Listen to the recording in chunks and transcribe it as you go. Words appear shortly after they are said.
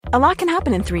A lot can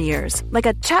happen in 3 years, like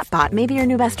a chatbot may be your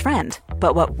new best friend.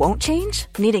 But what won't change?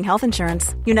 Needing health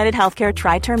insurance. United Healthcare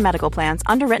Tri-Term Medical Plans,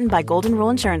 underwritten by Golden Rule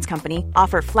Insurance Company,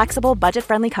 offer flexible,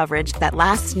 budget-friendly coverage that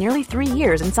lasts nearly 3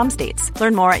 years in some states.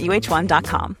 Learn more at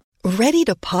uh1.com. Ready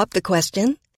to pop the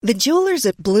question? The jewelers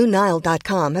at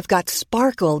BlueNile.com have got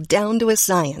sparkle down to a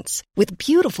science with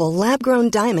beautiful lab-grown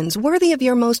diamonds worthy of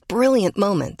your most brilliant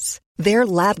moments. Their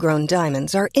lab-grown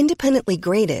diamonds are independently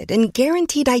graded and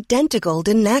guaranteed identical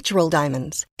to natural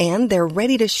diamonds, and they're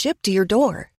ready to ship to your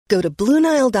door. Go to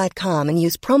BlueNile.com and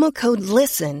use promo code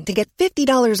LISTEN to get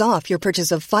 $50 off your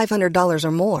purchase of $500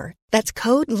 or more. That's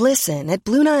code LISTEN at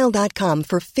BlueNile.com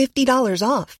for $50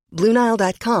 off.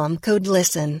 BlueNile.com, code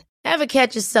LISTEN. Ever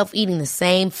catch yourself eating the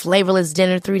same flavorless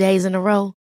dinner 3 days in a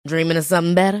row? Dreaming of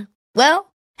something better?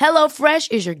 Well,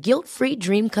 HelloFresh is your guilt-free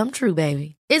dream come true,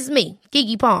 baby. It's me,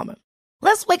 Keke Palmer.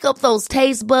 Let's wake up those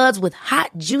taste buds with hot,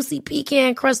 juicy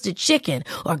pecan-crusted chicken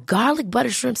or garlic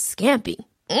butter shrimp scampi.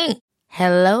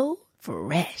 Hello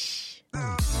Fresh.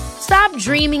 Stop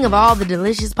dreaming of all the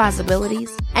delicious possibilities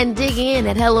and dig in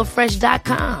at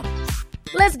HelloFresh.com.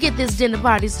 Let's get this dinner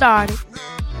party started.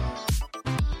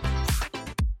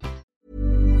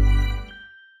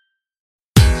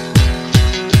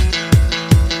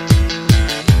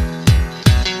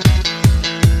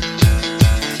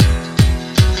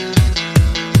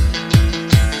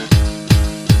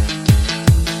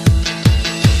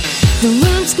 The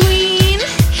room's clean,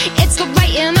 it's got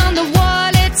writing on the wall,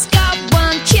 it's got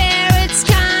one chair, it's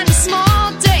kind of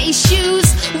small, dirty shoes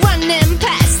running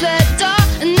past the door,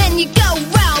 and then you go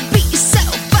round, beat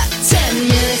yourself up 10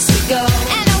 minutes to go,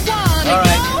 and I want to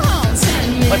go home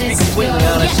 10 minutes. Let's be completely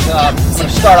honest, I'm going to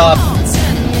start off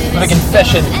with a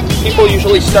confession. People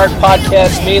usually start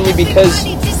podcasts mainly because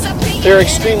they're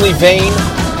extremely vain.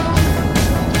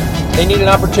 They need an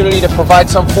opportunity to provide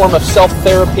some form of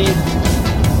self-therapy.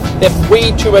 They have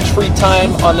way too much free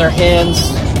time on their hands,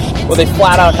 or they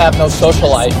flat out have no social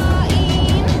life.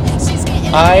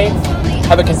 I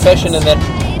have a confession in that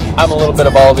I'm a little bit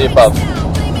of all of the above.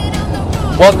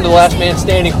 Welcome to the Last Man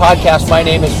Standing podcast. My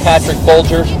name is Patrick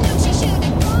Bolger.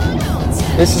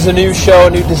 This is a new show,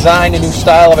 a new design, a new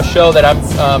style of a show that I'm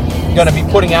going to be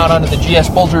putting out onto the GS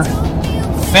Bolger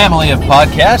family of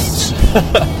podcasts.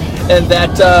 And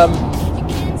that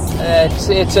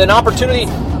it's an opportunity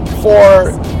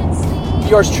for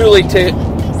yours truly to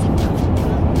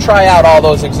try out all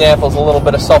those examples, a little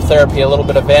bit of self-therapy, a little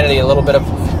bit of vanity, a little bit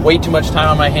of way too much time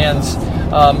on my hands.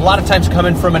 A lot of times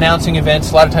coming from announcing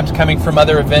events, a lot of times coming from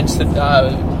other events that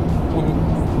we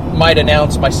might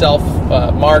announce myself,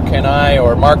 Mark and I,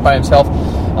 or Mark by himself.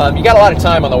 You got a lot of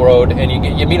time on the road, and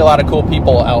you meet a lot of cool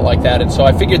people out like that, and so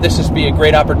I figured this would be a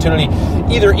great opportunity,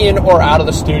 either in or out of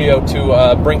the studio,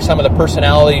 to bring some of the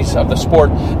personalities of the sport,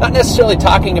 not necessarily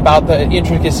talking about the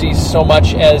intricacies so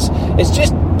much as it's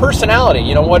just personality.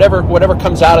 You know, whatever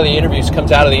comes out of the interviews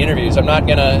comes out of the interviews. I'm not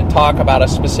going to talk about a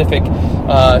specific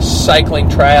cycling,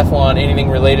 triathlon, anything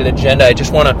related agenda. I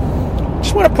just want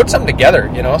to put something together,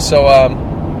 you know, so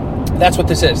that's what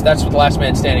this is. That's what The Last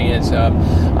Man Standing is.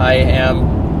 I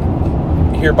am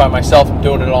here by myself. I'm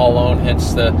doing it all alone,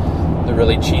 hence the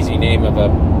really cheesy name of a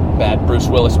bad Bruce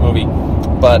Willis movie.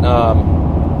 But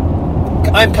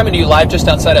I'm coming to you live just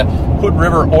outside of Hood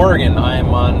River, Oregon. I am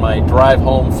on my drive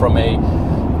home from a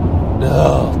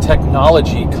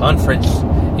technology conference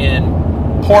in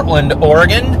Portland,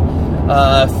 Oregon.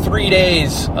 3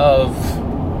 days of,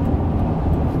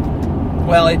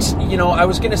 well, it's, you know, I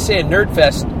was going to say a nerd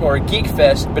fest or a geek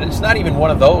fest, but it's not even one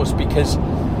of those, because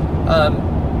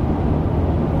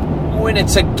when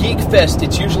it's a geek fest,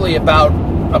 it's usually about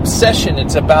obsession,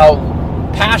 it's about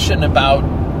passion, about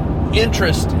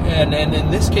interest, and in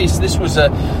this case, this was a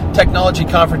technology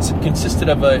conference that consisted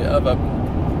of a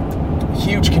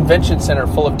huge convention center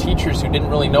full of teachers who didn't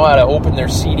really know how to open their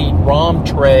CD-ROM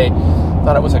tray,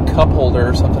 thought it was a cup holder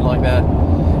or something like that,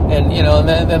 and you know,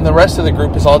 and then the rest of the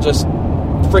group is all just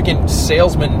freaking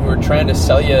salesmen who are trying to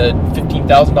sell you a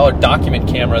 $15,000 document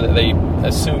camera that they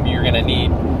assume you're going to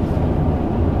need.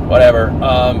 Whatever.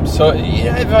 So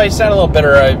yeah, if I sound a little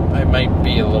bitter, I might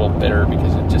be a little bitter,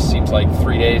 because it just seems like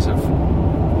 3 days of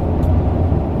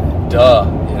You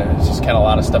know, it's just kind of a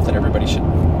lot of stuff that everybody should.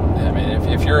 I mean,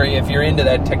 if you're into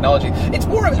that technology, it's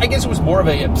more. I guess it was more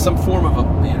of some form of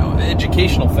a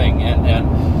educational thing, and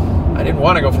I didn't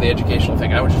want to go for the educational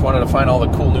thing. I just wanted to find all the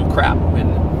cool new crap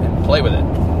and play with it,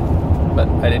 but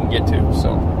I didn't get to.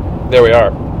 So there we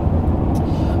are.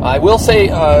 I will say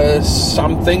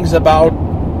some things about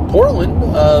Portland.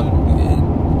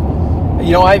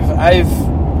 You know, I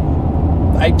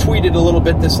tweeted a little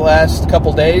bit this last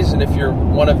couple days, and if you're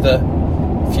one of the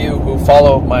few who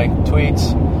follow my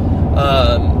tweets,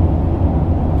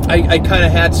 I kind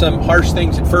of had some harsh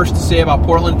things at first to say about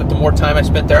Portland, but the more time I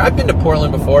spent there, I've been to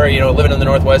Portland before. Living in the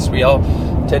Northwest, we all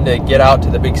tend to get out to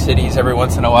the big cities every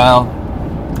once in a while,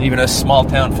 even as small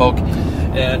town folk,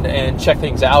 and check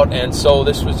things out. And so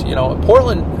this was,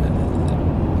 Portland.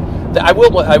 I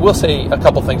will say a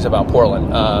couple things about Portland.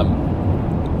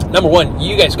 Number one,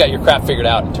 you guys got your crap figured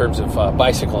out in terms of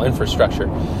bicycle infrastructure.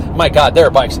 My God, there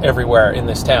are bikes everywhere in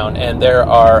this town, and there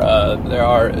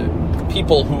are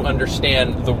people who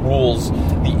understand the rules,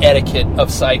 the etiquette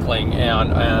of cycling,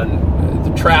 and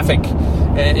the traffic.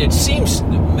 And it seems,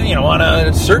 on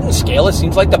a certain scale, it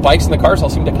seems like the bikes and the cars all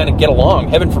seem to kind of get along.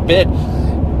 Heaven forbid,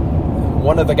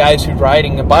 one of the guys who's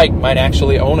riding a bike might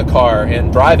actually own a car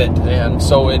and drive it, and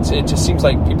so it just seems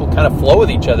like people kind of flow with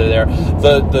each other there.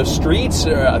 The streets,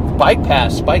 bike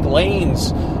paths, bike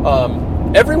lanes,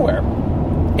 everywhere.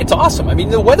 It's awesome. I mean,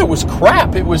 the weather was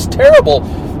crap. It was terrible.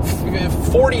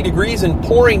 40 degrees and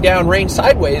pouring down rain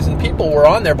sideways, and people were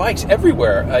on their bikes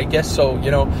everywhere. I guess so,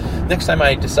 next time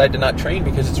I decide to not train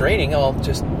because it's raining, I'll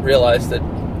just realize that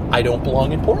I don't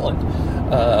belong in Portland.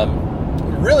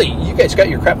 Really, you guys got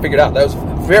your crap figured out. That was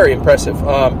very impressive.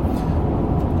 And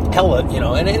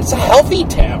it's a healthy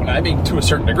town. I mean, to a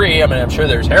certain degree. I mean, I'm sure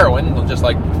there's heroin, just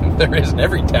like there is in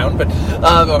every town, but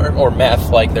or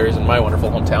meth, like there is in my wonderful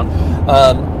hometown.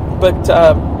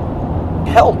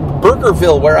 Hell,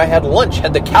 Burgerville, where I had lunch,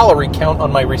 had the calorie count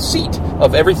on my receipt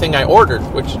of everything I ordered,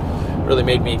 which really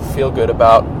made me feel good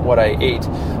about what I ate.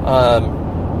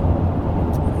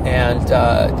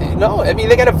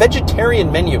 They got a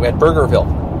vegetarian menu at Burgerville.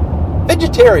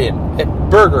 Vegetarian at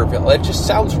Burgerville. It just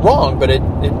sounds wrong, but it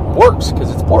works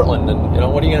because it's Portland, and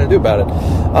what are you going to do about it?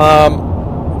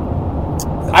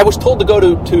 I was told to go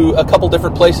to a couple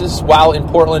different places while in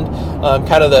Portland,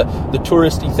 kind of the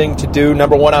touristy thing to do.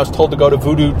 Number one, I was told to go to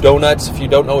Voodoo Donuts. If you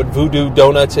don't know what Voodoo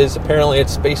Donuts is, apparently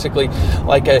it's basically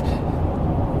like a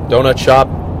donut shop,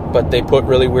 but they put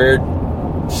really weird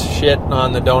shit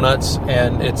on the donuts,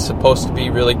 and it's supposed to be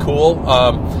really cool.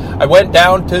 I went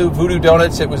down to Voodoo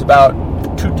Donuts. It was about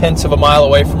 0.2 of a mile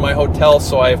away from my hotel,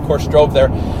 so I of course drove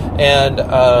there, and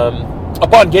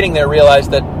upon getting there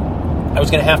realized that I was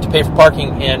going to have to pay for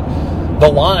parking, and the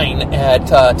line at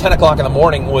 10 o'clock in the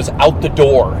morning was out the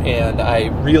door, and I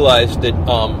realized that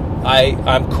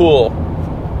I'm cool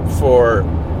for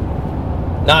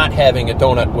not having a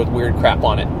donut with weird crap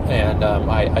on it, and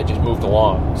I just moved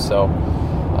along. So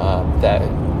that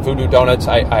Voodoo Donuts,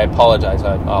 I apologize.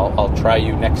 I'll try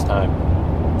you next time.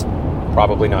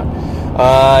 Probably not.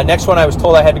 Next one, I was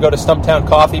told I had to go to Stumptown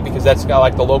Coffee because that's got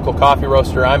like the local coffee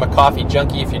roaster. I'm a coffee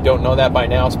junkie, if you don't know that by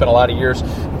now. Spent a lot of years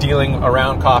dealing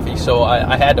around coffee, so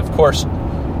I had to, of course,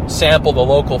 sample the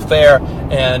local fare.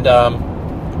 And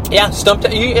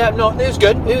Stumptown. Yeah, no, it was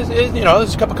good. It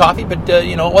was a cup of coffee, but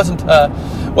it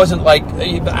wasn't like.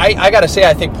 I got to say,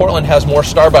 I think Portland has more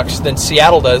Starbucks than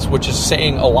Seattle does, which is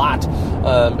saying a lot.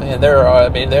 And there are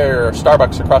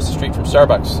Starbucks across the street from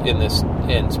Starbucks in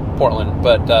Portland,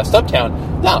 but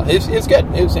Stumptown, no, it's good.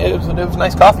 It was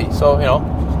nice coffee. So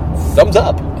thumbs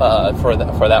up for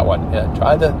that one. Yeah,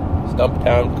 try the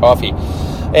Stumptown Coffee.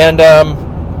 And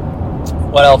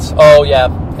what else? Oh yeah.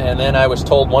 And then I was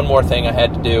told one more thing I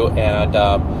had to do, and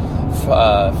a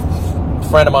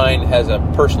friend of mine has a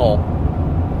personal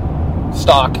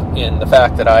stock in the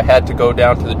fact that I had to go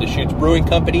down to the Deschutes Brewing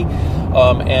Company,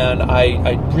 and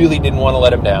I really didn't want to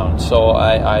let him down. So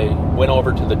I went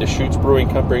over to the Deschutes Brewing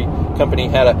Company,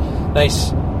 had a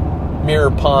nice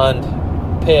Mirror Pond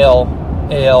Pale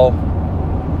Ale.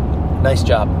 Nice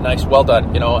job. Nice, well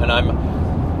done, and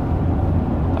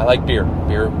I like beer.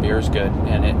 Beer is good,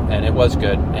 and it was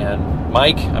good. And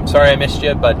Mike, I'm sorry I missed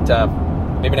you, but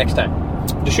maybe next time.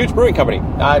 Deschutes Brewing Company.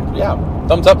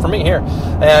 Thumbs up for me here.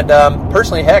 And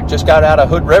personally, heck, just got out of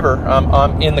Hood River.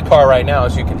 I'm in the car right now,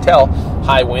 as you can tell.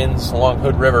 High winds along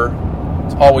Hood River.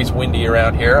 It's always windy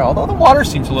around here, although the water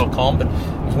seems a little calm, but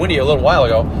it was windy a little while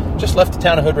ago. Just left the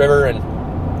town of Hood River and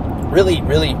really,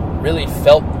 really, really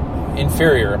felt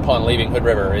inferior upon leaving Hood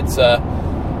River. It's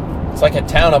like a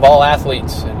town of all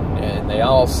athletes, and they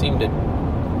all seem to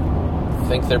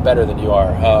think they're better than you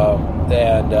are.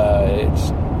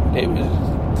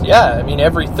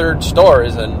 Every third store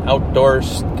is an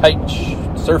outdoors kite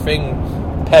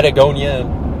surfing, Patagonia,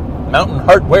 mountain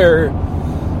hardware,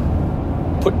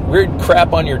 put weird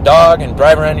crap on your dog and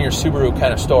drive around in your Subaru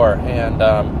kind of store. And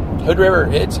Hood River,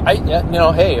 hey,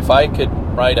 if I could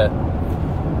write a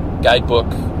guidebook,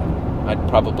 I'd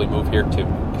probably move here too,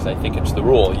 because I think it's the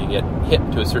rule. You get hip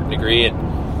to a certain degree and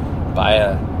buy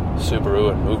a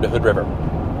Subaru and move to Hood River.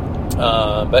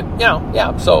 But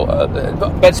so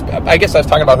but I guess I was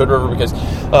talking about Hood River because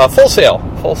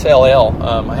Full Sail Ale.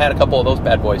 I had a couple of those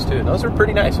bad boys too, and those were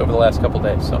pretty nice over the last couple of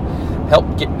days. So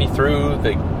helped get me through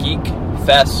the geek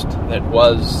fest that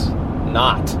was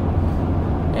not.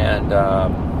 And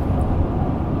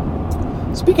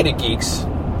speaking of geeks,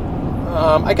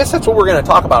 I guess that's what we're going to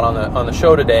talk about on the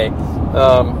show today.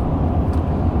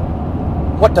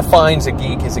 What defines a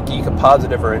geek? Is a geek a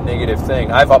positive or a negative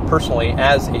thing? I've personally,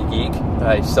 as a geek,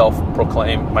 I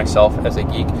self-proclaim myself as a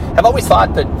geek, have always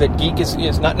thought that geek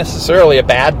is not necessarily a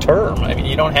bad term. I mean,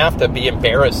 you don't have to be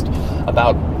embarrassed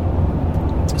about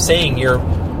saying you're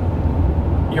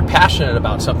passionate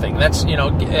about something. That's,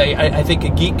 I think a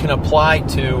geek can apply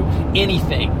to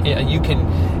anything. You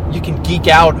can geek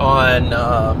out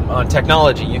on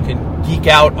technology. You can geek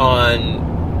out on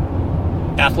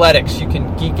athletics. You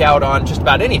can geek out on just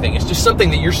about anything. It's just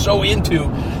something that you're so into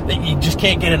that you just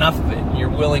can't get enough of it, and you're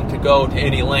willing to go to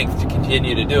any length to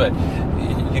continue to do it.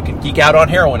 You can geek out on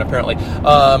heroin, apparently. And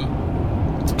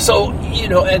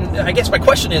I guess my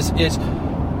question is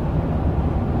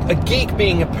a geek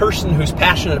being a person who's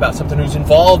passionate about something, who's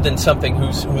involved in something,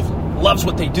 who loves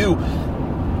what they do.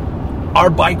 Are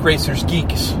bike racers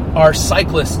geeks? Are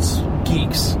cyclists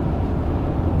geeks?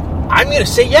 I'm going to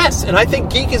say yes, and I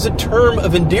think geek is a term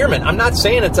of endearment. I'm not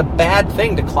saying it's a bad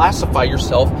thing to classify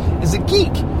yourself as a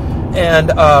geek. And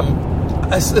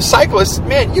as the cyclists,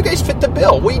 man, you guys fit the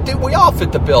bill. We all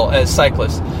fit the bill as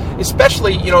cyclists,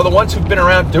 especially the ones who've been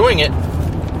around doing it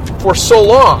for so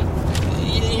long.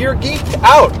 You're geeked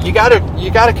out. You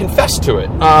gotta confess to it.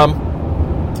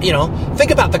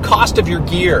 Think about the cost of your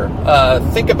gear.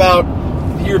 Think about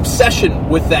your obsession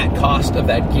with that cost of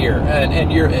that gear,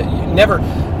 and you never.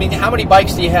 I mean, how many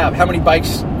bikes do you have? How many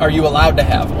bikes are you allowed to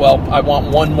have? Well, I want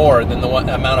one more than the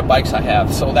amount of bikes I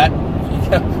have. So that,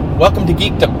 welcome to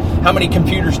geekdom. How many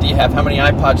computers do you have? How many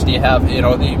iPods do you have?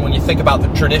 When you think about the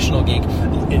traditional geek,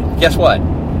 guess what?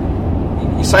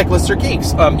 You cyclists are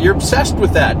geeks. You're obsessed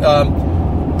with that.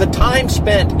 The time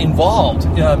spent involved,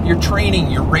 you're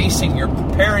training, you're racing, you're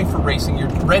preparing for racing, you're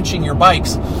wrenching your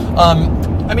bikes.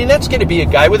 That's going to be a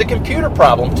guy with a computer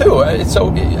problem too. So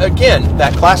again,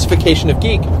 that classification of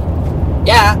geek,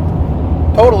 yeah,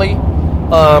 totally.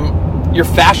 Your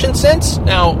fashion sense.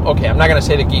 Now, okay, I'm not going to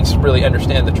say that geeks really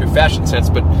understand the true fashion sense,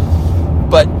 but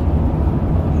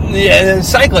yeah,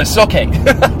 cyclists, okay,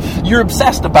 you're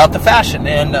obsessed about the fashion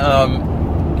and.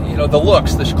 The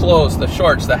looks, the clothes, the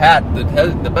shorts, the hat, the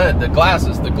bed, the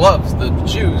glasses, the gloves, the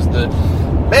shoes,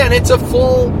 man, it's a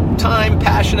full-time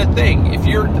passionate thing. If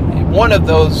you're one of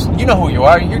those, you know who you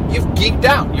are, you've geeked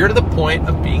out. You're to the point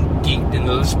of being geeked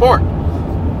into the sport.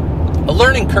 A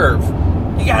learning curve.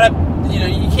 You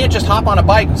can't just hop on a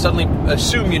bike and suddenly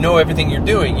assume you know everything you're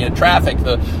doing. Traffic,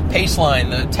 the pace line,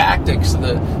 the tactics,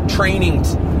 the training.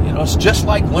 It's just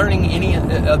like learning any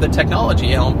of the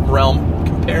technology realm,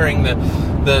 comparing the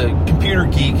computer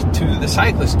geek to the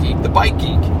cyclist geek, the bike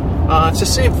geek. It's the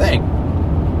same thing.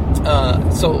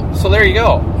 So there you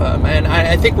go. And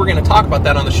I think we're going to talk about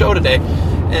that on the show today.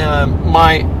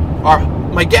 My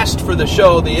guest for the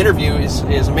show, the interview, is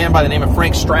a man by the name of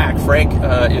Frank Strack. Frank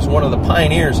is one of the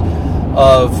pioneers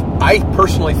of, I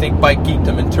personally think, bike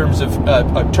geekdom in terms of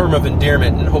a term of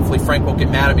endearment, and hopefully Frank won't get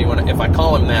mad at me if I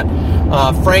call him that.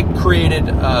 Frank created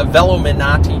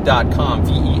Velominati.com,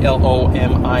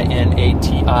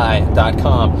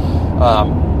 Velominati.com,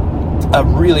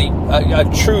 a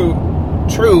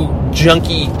true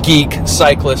junkie geek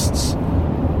cyclist's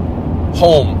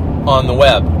home on the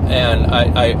web, and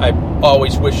I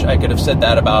always wish I could have said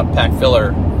that about Pack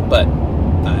Filler, but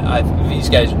these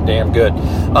guys are damn good.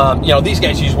 These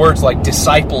guys use words like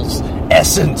disciples,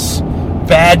 essence,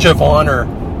 badge of honor,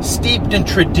 steeped in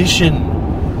tradition.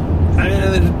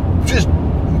 Just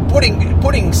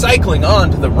putting cycling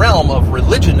onto the realm of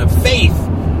religion, of faith,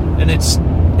 and it's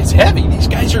heavy. These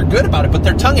guys are good about it, but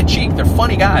they're tongue-in-cheek. They're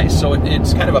funny guys, so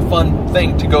it's kind of a fun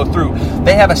thing to go through.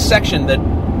 They have a section that,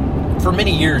 for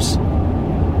many years,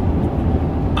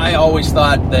 I always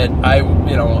thought that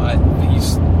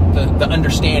the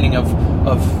understanding of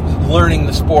learning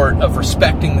the sport, of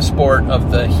respecting the sport,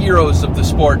 of the heroes of the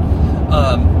sport.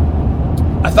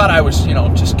 I thought I was,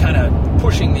 just kind of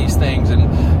pushing these things, and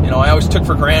I always took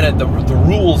for granted the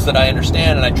rules that I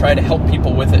understand, and I try to help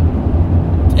people with it.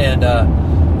 And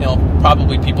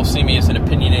probably people see me as an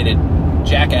opinionated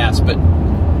jackass, but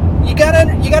you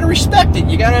gotta respect it.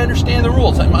 You gotta understand the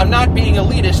rules. I'm not being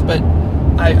elitist, but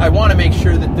I want to make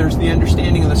sure that there's the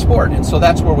understanding of the sport, and so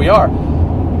that's where we are.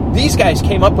 These guys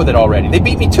came up with it already. They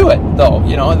beat me to it, though,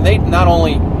 and they not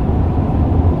only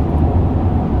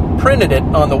printed it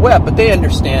on the web, but they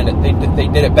understand it. They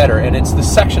did it better, and it's the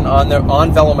section on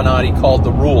Velominati called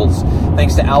The Rules.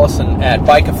 Thanks to Allison at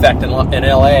Bike Effect in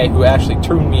LA, who actually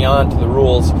turned me on to The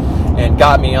Rules and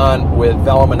got me on with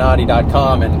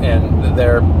Velominati.com and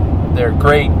their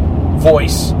great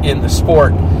voice in the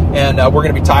sport. And we're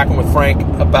going to be talking with Frank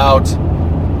about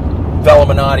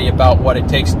Velominati, about what it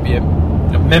takes to be a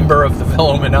member of the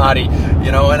Velominati,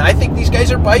 and I think these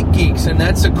guys are bike geeks, and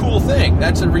that's a cool thing.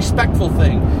 That's a respectful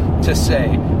thing to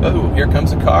say. Oh, here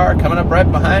comes a car coming up right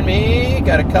behind me.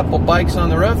 Got a couple bikes on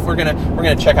the roof. We're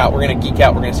gonna check out. We're gonna geek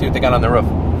out. We're gonna see what they got on the roof.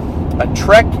 A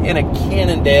Trek and a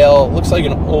Cannondale. Looks like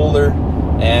an older.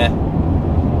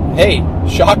 Hey,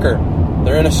 shocker!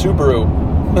 They're in a Subaru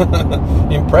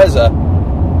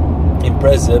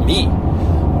Impreza me.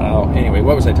 Anyway,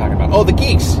 what was I talking about? Oh, the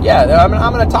geeks. Yeah, I'm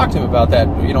going to talk to them about that.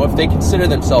 If they consider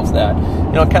themselves that.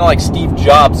 Kind of like Steve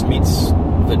Jobs meets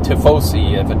the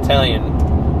tifosi of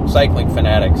Italian cycling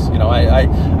fanatics.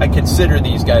 I consider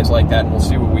these guys like that, and we'll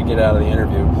see what we get out of the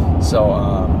interview. So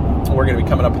we're going to be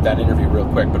coming up with that interview real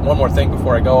quick. But one more thing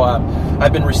before I go.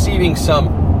 I've been receiving some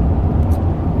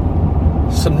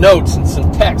notes and some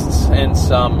texts and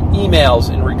some emails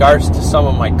in regards to some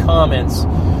of my comments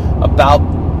about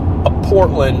a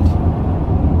Portland,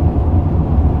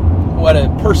 what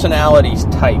a personalities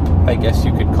type, I guess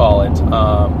you could call it.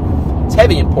 It's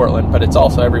heavy in Portland, but it's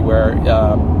also everywhere.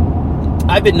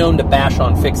 I've been known to bash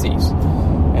on fixies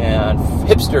and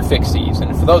hipster fixies.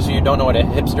 And for those of you who don't know what a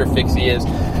hipster fixie is,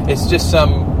 it's just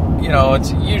some,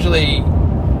 it's usually...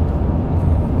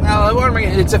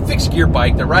 it's a fixed gear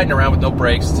bike. They're riding around with no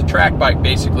brakes. It's a track bike,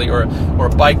 basically, or a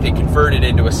bike they converted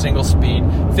into a single speed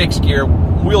fixed gear.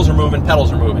 Wheels are moving,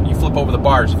 pedals are moving. You flip over the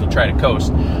bars if you try to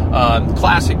coast.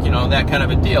 Classic, that kind of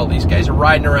a deal. These guys are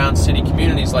riding around city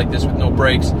communities like this with no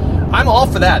brakes. I'm all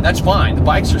for that. That's fine.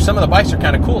 Some of the bikes are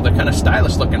kind of cool. They're kind of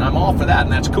stylish looking. I'm all for that,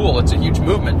 and that's cool. It's a huge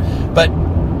movement. But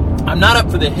I'm not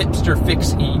up for the hipster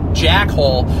fixie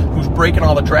jackhole who's breaking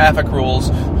all the traffic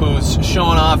rules, who's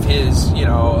showing off his,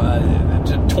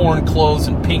 torn clothes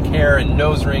and pink hair and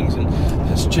nose rings and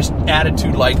his just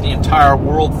attitude like the entire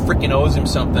world freaking owes him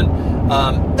something.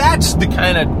 That's the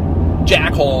kind of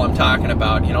jackhole I'm talking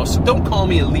about, So don't call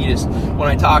me elitist when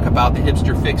I talk about the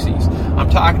hipster fixies.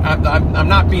 I'm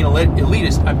not being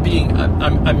elitist.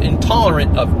 I'm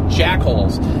intolerant of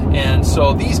jackholes, and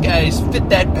so these guys fit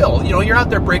that bill. You're out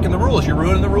there breaking the rules. You're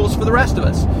ruining the rules for the rest of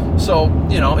us. So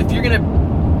if you're gonna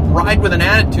ride with an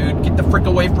attitude, get the frick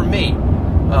away from me.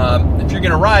 If you're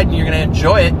gonna ride and you're gonna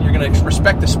enjoy it, you're gonna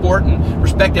respect the sport and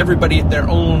respect everybody at their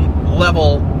own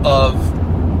level of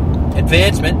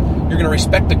advancement. You're going to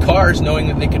respect the cars, knowing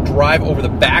that they could drive over the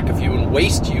back of you and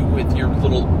waste you with your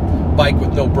little bike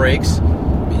with no brakes.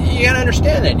 You got to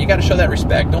understand that. You got to show that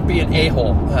respect. Don't be an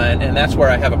a-hole. And that's where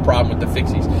I have a problem with the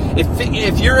fixies.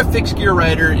 If you're a fixed gear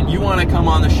rider and you want to come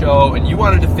on the show and you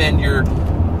want to defend your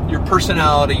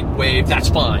personality wave, that's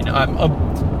fine.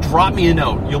 Drop me a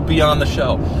note. You'll be on the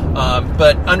show.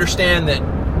 But understand that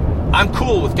I'm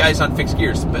cool with guys on fixed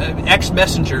gears.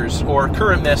 Ex-messengers or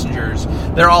current messengers,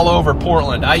 they're all over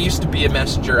Portland. I used to be a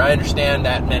messenger. I understand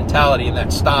that mentality and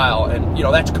that style, and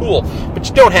that's cool. But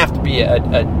you don't have to be a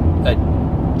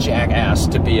jackass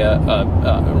to be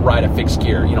ride a fixed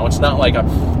gear. It's not like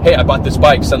hey, I bought this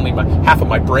bike, suddenly half of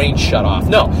my brain shut off.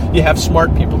 No, you have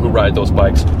smart people who ride those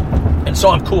bikes. And so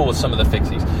I'm cool with some of the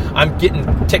fixies. I'm getting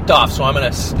ticked off, so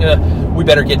we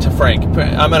better get to Frank.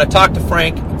 I'm going to talk to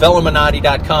Frank,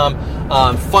 Velominati.com.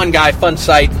 Fun guy, fun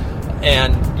site.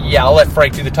 And yeah, I'll let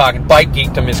Frank do the talking. Bike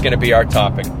geekdom is going to be our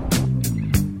topic.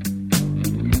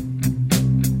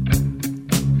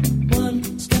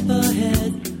 One step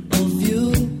ahead of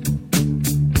you,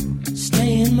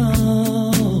 stay in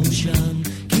motion,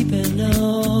 keep an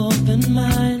open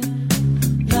mind.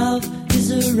 Love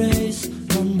is a race.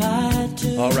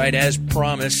 All right, as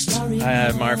promised,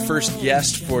 our first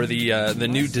guest for the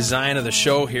new design of the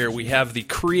show here, we have the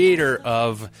creator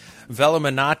of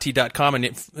Velominati.com,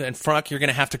 and Frank, you're going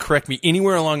to have to correct me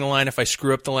anywhere along the line if I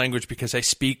screw up the language, because I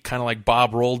speak kind of like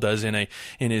Bob Roll does in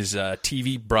his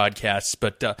TV broadcasts.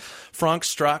 But Frank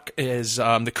Strock is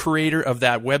the creator of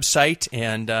that website,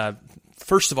 and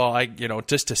first of all,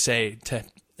 just to say, to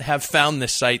have found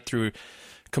this site through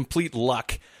complete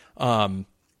luck.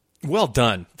 Well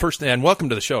done. First, and welcome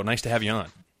to the show. Nice to have you on.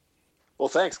 Well,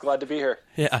 thanks. Glad to be here.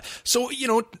 Yeah. So,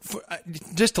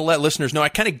 just to let listeners know, I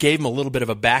kind of gave them a little bit of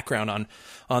a background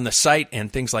on the site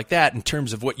and things like that in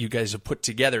terms of what you guys have put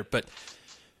together. But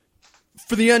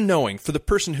for the unknowing, for the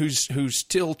person who's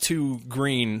still too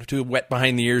green, too wet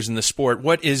behind the ears in the sport,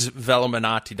 what is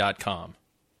Velominati.com?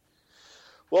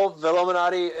 Well,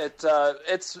 Velominati,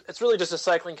 it's really just a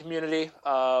cycling community.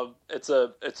 It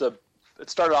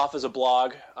started off as a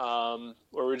blog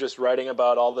where we're just writing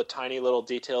about all the tiny little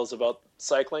details about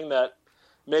cycling that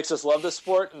makes us love the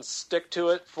sport and stick to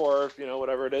it for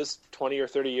whatever it is, 20 or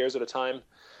 30 years at a time,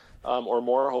 or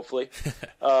more, hopefully.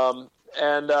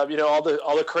 And all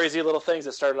the crazy little things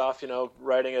that started off,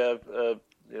 writing an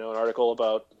article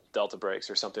about Delta brakes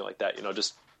or something like that,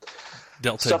 just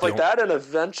Delta stuff like that. And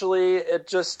eventually it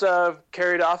just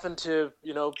carried off into,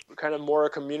 kind of more a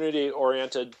community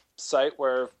oriented site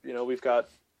where, we've got,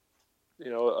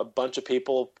 a bunch of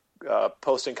people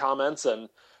posting comments and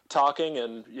talking,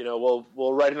 and,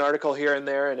 we'll write an article here and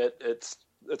there, and it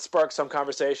sparks some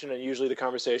conversation, and usually the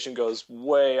conversation goes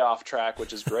way off track,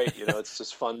 which is great. It's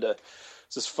just fun to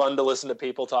listen to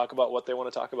people talk about what they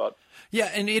want to talk about. Yeah,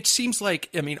 and it seems like,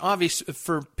 obviously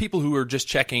for people who are just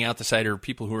checking out the site or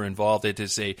people who are involved, it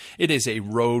is a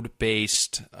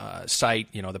road-based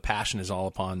site. The passion is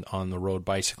all on the road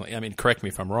bicycling. Correct me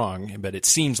if I'm wrong, but it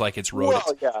seems like it's road.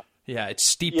 Well, yeah, it's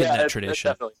steeped in that tradition.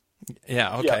 Definitely.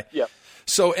 Yeah. Okay. Yeah.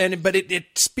 So, but it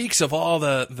speaks of all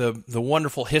the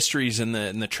wonderful histories and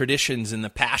the traditions and the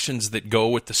passions that go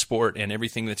with the sport and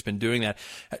everything that's been doing that.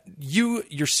 You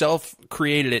yourself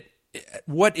created it.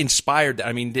 What inspired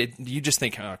that? Did you just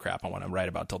think, oh crap, I want to write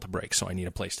about Delta brakes, so I need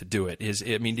a place to do it?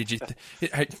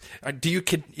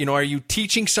 Are you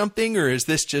teaching something, or is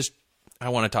this just, I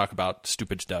want to talk about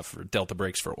stupid stuff or Delta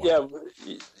brakes for a while?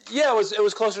 Yeah, it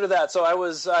was closer to that. So I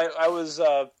was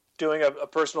doing a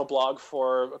personal blog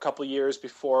for a couple of years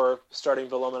before starting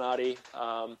Velominati.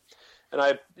 And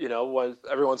I,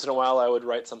 every once in a while I would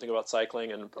write something about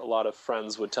cycling, and a lot of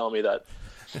friends would tell me that,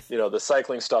 the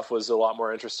cycling stuff was a lot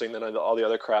more interesting than all the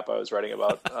other crap I was writing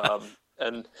about.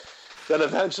 And then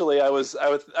eventually I was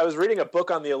reading a book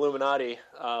on the Illuminati,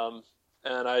 and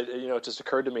it just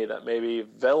occurred to me that maybe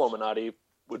Velominati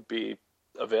would be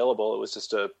available. It was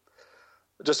just a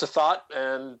thought,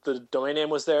 and the domain name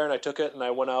was there, and I took it, and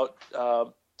I went out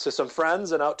to some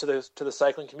friends and out to the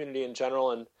cycling community in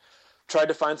general, and tried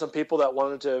to find some people that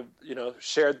wanted to,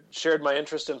 shared my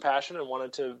interest and passion and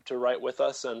wanted to write with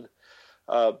us. And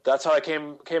that's how I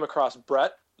came across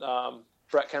Brett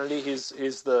Kennedy. He's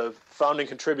the founding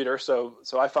contributor. So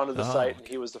I founded the site, and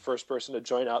he was the first person to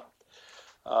join up.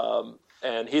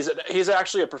 And he's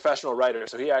actually a professional writer,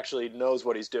 so he actually knows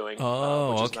what he's doing,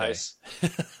 which is nice.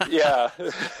 Yeah.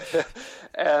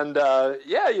 And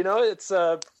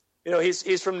it's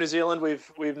he's from New Zealand.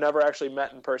 We've never actually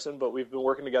met in person, but we've been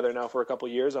working together now for a couple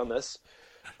of years on this.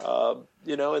 And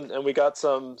we got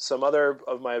some other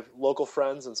of my local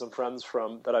friends and some friends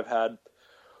that I've had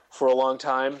for a long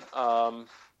time.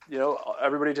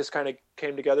 Everybody just kind of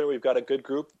came together. We've got a good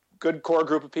core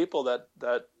group of people that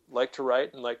like to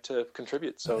write and like to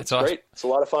contribute. So it's awesome. Great. It's a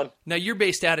lot of fun. Now, you're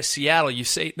based out of Seattle. You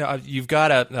say you've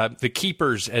got the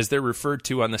Keepers, as they're referred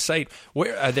to on the site.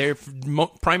 Where are they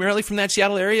primarily from that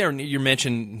Seattle area? Or you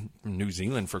mentioned New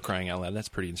Zealand, for crying out loud. That's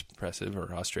pretty impressive.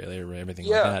 Or Australia or everything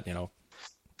like that,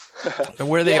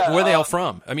 Where are they all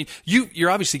from? You're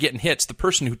obviously getting hits. The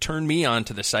person who turned me on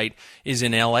to the site is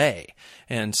in L.A.,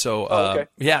 and so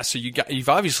so you've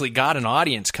obviously got an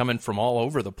audience coming from all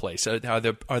over the place. Are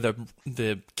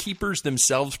the Keepers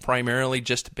themselves primarily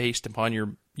just based upon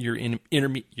your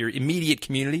immediate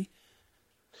community?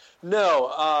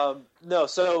 No.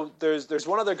 So there's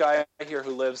one other guy here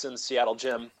who lives in Seattle,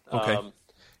 Jim. Okay.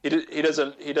 He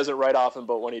doesn't write often,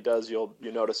 but when he does, you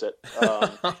notice it.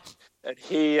 And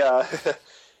he a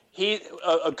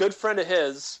good friend of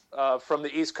his from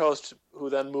the East Coast, who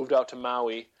then moved out to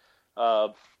Maui,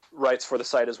 writes for the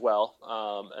site as well.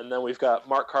 And then we've got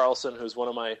Mark Carlson, who's one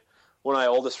of my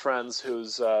oldest friends,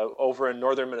 who's over in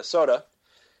northern Minnesota,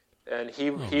 and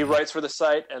he writes for the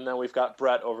site. And then we've got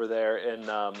Brett over there in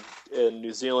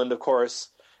New Zealand, of course,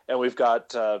 and we've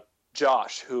got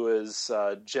Josh, who is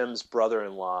Jim's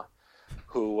brother-in-law.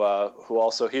 Who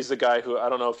also, he's the guy who, I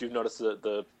don't know if you've noticed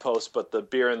the post, but the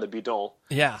beer in the bidon.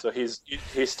 Yeah. So he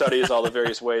studies all the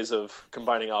various ways of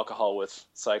combining alcohol with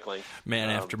cycling. Man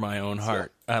after my own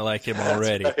heart. I like him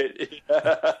already. Right.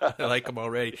 Yeah. I like him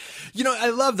already. I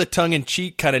love the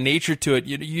tongue-in-cheek kind of nature to it.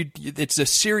 It's a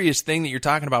serious thing that you're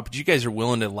talking about, but you guys are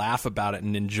willing to laugh about it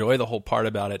and enjoy the whole part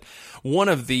about it. One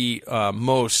of the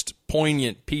most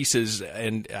poignant pieces,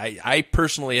 and I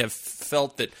personally have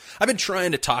felt that I've been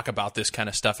trying to talk about this kind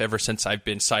of stuff ever since I've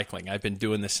been cycling. I've been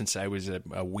doing this since I was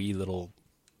a wee little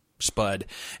spud,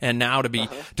 and now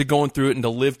to going through it and to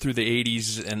live through the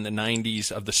 80s and the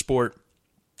 90s of the sport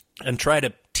and try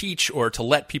to teach or to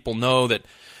let people know that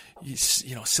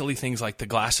silly things like the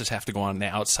glasses have to go on the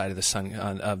outside of the sun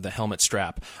of the helmet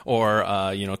strap, or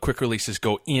quick releases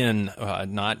go in,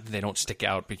 they don't stick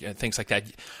out, things like that.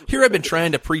 Here I've been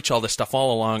trying to preach all this stuff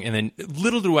all along, and then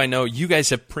little do I know, you guys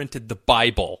have printed the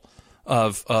Bible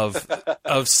of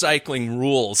cycling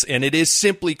rules, and it is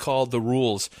simply called the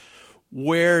Rules.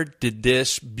 Where did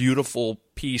this beautiful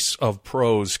piece of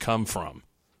prose come from?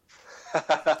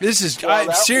 This is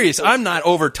I'm serious. I'm not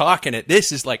over talking it.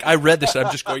 This is like, I read this and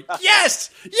I'm just going, yes,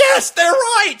 they're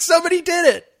right. Somebody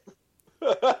did it.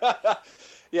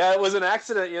 Yeah, it was an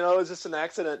accident. It was just an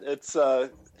accident. It's we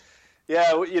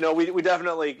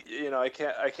definitely, I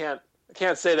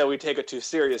can't say that we take it too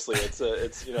seriously. It's a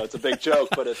big joke,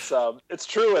 but it's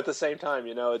true at the same time.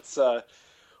 It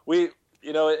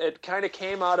kind of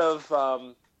came out of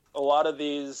a lot of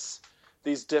these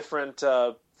different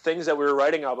things that we were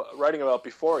writing about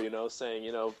before,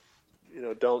 saying,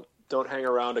 don't hang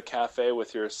around a cafe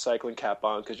with your cycling cap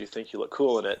on because you think you look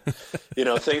cool in it,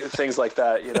 things like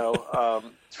that.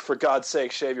 For God's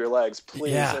sake, shave your legs,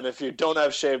 please. Yeah. And if you don't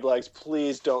have shaved legs,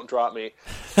 please don't drop me.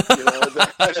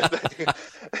 That kind of thing.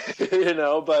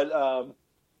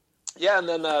 And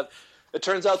then it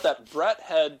turns out that Brett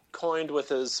had coined with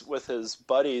his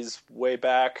buddies way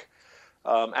back.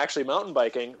 Actually mountain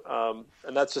biking,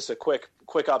 and that's just a quick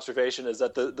observation, is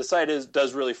that the site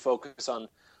does really focus on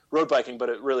road biking, but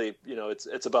it really,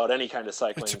 it's about any kind of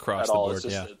cycling. It's across at the all. board,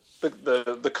 It's just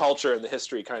the culture and the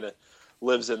history kind of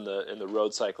lives in the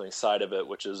road cycling side of it,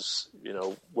 which is,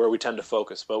 where we tend to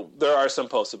focus. But there are some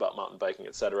posts about mountain biking,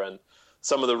 et cetera, and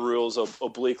some of the rules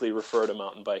obliquely refer to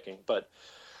mountain biking. But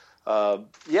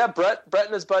Brett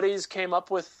and his buddies came up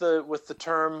with the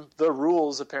term "the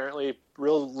rules," apparently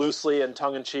real loosely and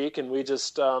tongue in cheek, and we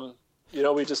just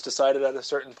decided at a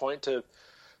certain point to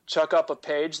chuck up a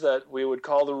page that we would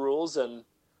call the Rules and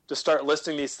just start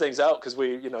listing these things out, because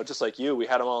we, just like you, we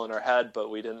had them all in our head, but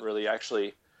we didn't really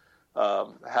actually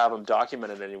have them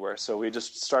documented anywhere. So we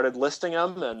just started listing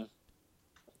them, and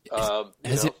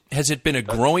has it been a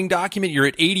growing document? You're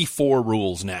at 84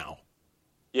 rules now.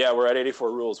 Yeah, we're at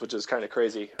 84 rules, which is kind of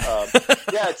crazy.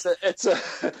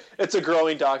 It's a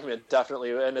growing document,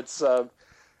 definitely, and it's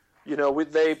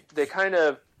they kind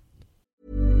of.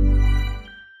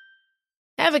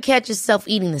 Ever catch yourself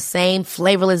eating the same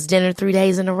flavorless dinner 3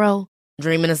 days in a row?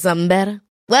 Dreaming of something better?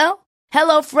 Well,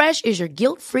 HelloFresh is your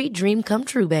guilt-free dream come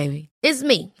true, baby. It's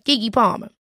me, Keke Palmer.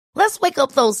 Let's wake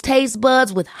up those taste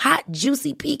buds with hot,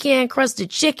 juicy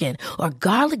pecan-crusted chicken or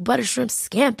garlic butter shrimp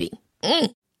scampi.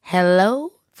 Hello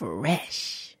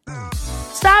Fresh.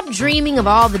 Stop dreaming of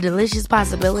all the delicious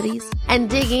possibilities and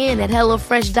dig in at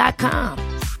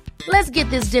HelloFresh.com. Let's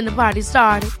get this dinner party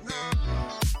started.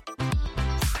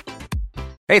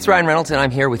 Hey, it's Ryan Reynolds, and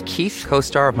I'm here with Keith,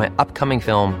 co-star of my upcoming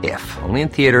film, If, only in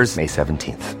theaters May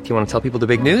 17th. Do you want to tell people the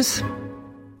big news?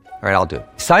 All right, I'll do it.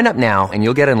 Sign up now and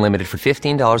you'll get unlimited for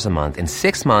 $15 a month and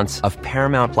 6 months of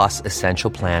Paramount Plus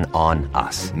Essential Plan on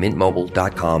us.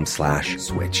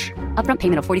 MintMobile.com/switch. Upfront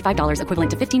payment of $45 equivalent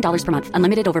to $15 per month.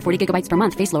 Unlimited over 40 gigabytes per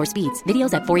month. Face lower speeds.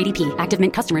 Videos at 480p. Active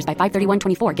Mint customers by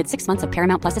 531.24 get 6 months of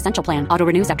Paramount Plus Essential Plan. Auto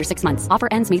renews after 6 months. Offer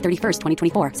ends May 31st,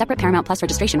 2024. Separate Paramount Plus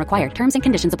registration required. Terms and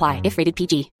conditions apply if rated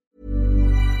PG.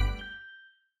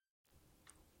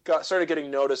 Started getting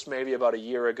noticed maybe about a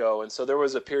year ago, and so there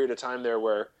was a period of time there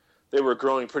where they were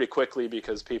growing pretty quickly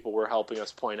because people were helping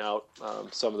us point out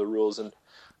some of the rules. And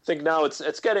I think now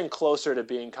it's getting closer to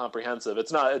being comprehensive.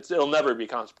 It'll never be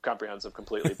comprehensive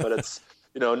completely, but it's,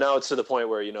 now it's to the point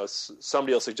where,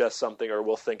 somebody will suggest something or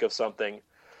we'll think of something,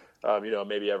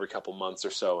 maybe every couple months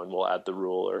or so, and we'll add the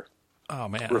rule or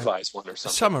revise one or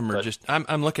something. Some of them are just,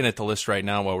 I'm looking at the list right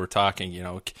now while we're talking,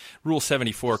 Rule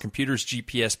 74, computers,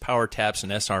 GPS, power taps,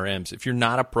 and SRMs. If you're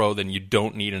not a pro, then you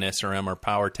don't need an SRM or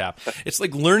power tap. It's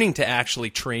like learning to actually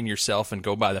train yourself and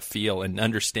go by the feel and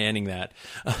understanding that.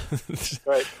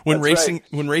 Right. When racing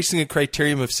a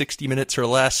criterium of 60 minutes or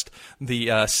less,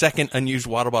 the second unused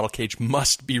water bottle cage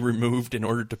must be removed in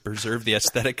order to preserve the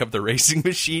aesthetic of the racing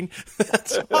machine.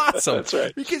 That's awesome. That's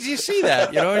right. Because you see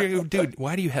that, dude,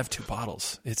 why do you have two bottles?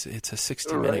 It's a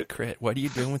 60-minute crit. What are you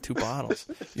doing with two bottles?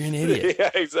 You're an idiot.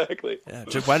 Yeah, exactly. Yeah,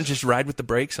 why don't you just ride with the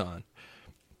brakes on?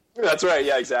 That's right.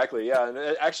 Yeah, exactly. Yeah,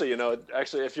 and actually,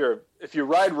 if you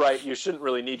ride right, you shouldn't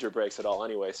really need your brakes at all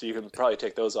anyway. So you can probably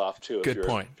take those off too. Good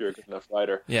point. If you're a good enough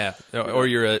rider. Yeah, or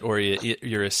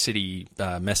you're a city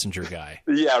messenger guy.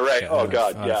 Yeah. Right.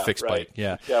 Yeah. Fixed right. bike.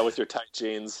 Yeah. Yeah, with your tight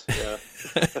jeans. Yeah.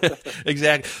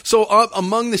 Exactly. So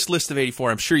among this list of 84,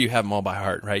 I'm sure you have them all by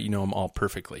heart, right? You know them all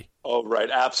perfectly. Oh, right.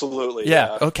 Absolutely.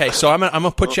 Yeah. Okay. So I'm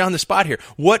gonna put you on the spot here.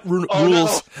 What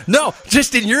rules? No,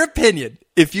 just in your opinion,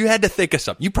 if you had to think of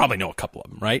something, you probably know a couple of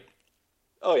them, right?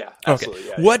 Oh yeah, absolutely.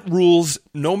 Okay. Yeah, What rules,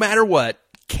 no matter what,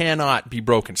 cannot be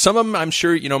broken? Some of them, I'm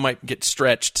sure, might get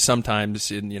stretched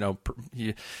sometimes. And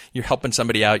you're helping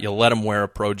somebody out, you'll let them wear a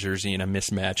pro jersey and a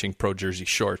mismatching pro jersey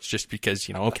shorts, just because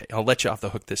okay, I'll let you off the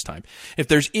hook this time. If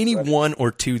there's any one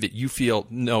or two that you feel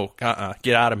no,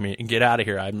 get out of me and get out of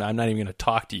here, I'm not even going to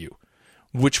talk to you,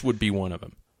 which would be one of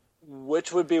them?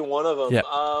 Which would be one of them? Yeah.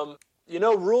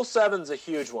 Rule 7's a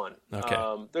huge one. Okay.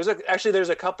 There's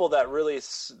a couple that really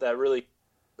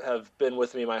have been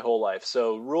with me my whole life.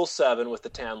 So Rule 7 with the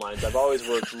tan lines, I've always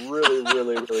worked really,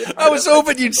 really, really hard. I was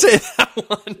hoping you'd say that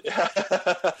one.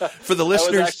 For the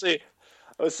listeners,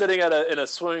 I was sitting in a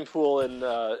swimming pool in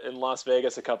Las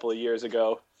Vegas a couple of years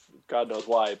ago. God knows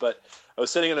why, but I was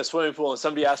sitting in a swimming pool and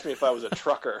somebody asked me if I was a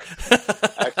trucker,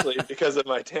 actually, because of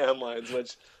my tan lines,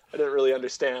 which I didn't really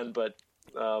understand, but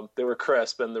they were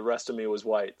crisp, and the rest of me was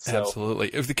white. So.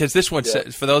 Absolutely. Because this one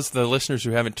says, for the listeners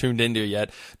who haven't tuned into it yet,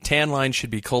 tan lines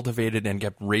should be cultivated and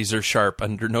kept razor sharp.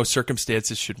 Under no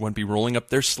circumstances should one be rolling up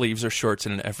their sleeves or shorts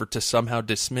in an effort to somehow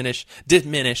diminish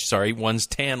one's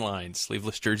tan lines.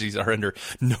 Sleeveless jerseys are under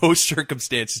no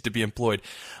circumstances to be employed.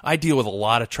 I deal with a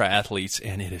lot of triathletes,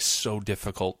 and it is so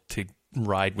difficult to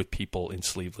ride with people in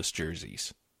sleeveless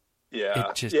jerseys.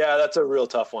 Yeah, that's a real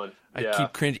tough one. I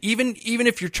keep cringing. Even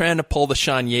if you're trying to pull the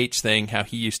Sean Yates thing, how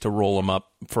he used to roll them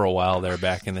up for a while there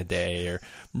back in the day, or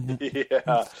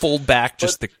fold back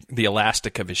just the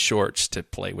elastic of his shorts to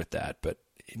play with that. But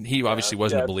he obviously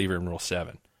wasn't a believer in Rule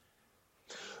 7.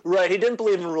 Right, he didn't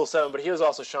believe in Rule 7, but he was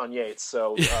also Sean Yates.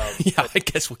 So I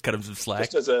guess we'll cut him some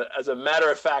slack. Just as a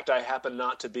matter of fact, I happen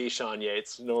not to be Sean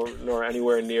Yates, nor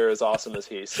anywhere near as awesome as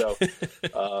he. So.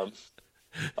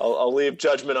 I'll leave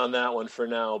judgment on that one for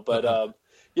now, but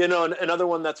another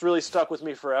one that's really stuck with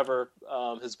me forever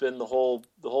has been the whole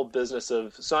business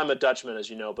of. So I'm a Dutchman, as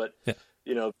you know, but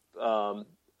I'm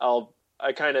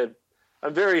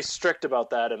very strict about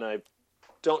that, and I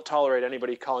don't tolerate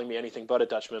anybody calling me anything but a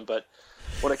Dutchman. But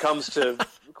when it comes to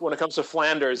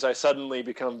Flanders, I suddenly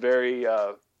become very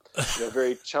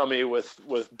very chummy with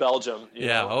Belgium.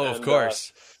 Of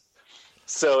course.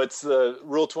 So it's the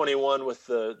Rule 21 with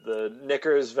the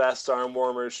knickers, vests, arm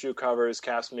warmers, shoe covers,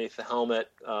 caps beneath the helmet.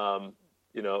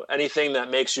 Anything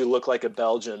that makes you look like a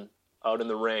Belgian out in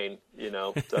the rain.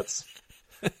 That's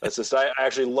just. I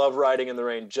actually love riding in the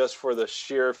rain just for the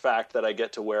sheer fact that I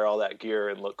get to wear all that gear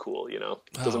and look cool. It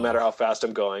doesn't matter how fast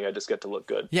I'm going; I just get to look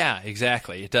good. Yeah,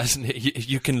 exactly. It doesn't.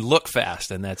 You can look fast,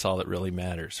 and that's all that really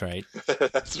matters, right?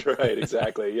 That's right.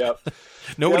 Exactly. Yep.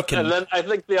 Nobody can. And then I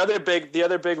think the other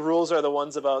big rules are the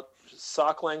ones about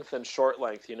sock length and short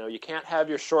length. You can't have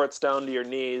your shorts down to your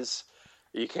knees.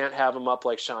 You can't have them up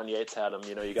like Sean Yates had them.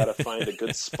 You got to find a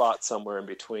good spot somewhere in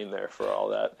between there for all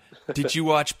that. Did you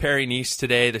watch Paris-Nice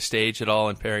today, the stage at all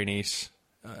in Paris-Nice?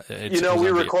 We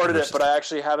recorded it, but I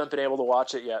actually haven't been able to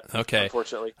watch it yet,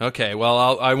 unfortunately. Okay,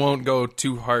 well, I won't go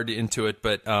too hard into it,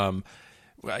 but I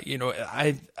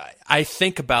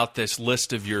think about this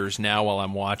list of yours now while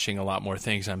I'm watching a lot more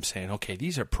things. I'm saying, okay,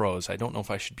 these are pros. I don't know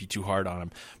if I should be too hard on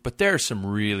them, but there are some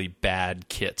really bad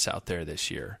kits out there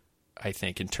this year. I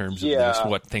think in terms of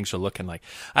what things are looking like.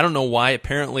 I don't know why.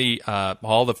 Apparently,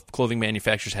 all the clothing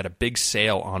manufacturers had a big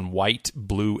sale on white,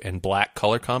 blue, and black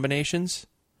color combinations.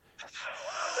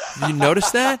 You notice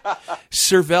that?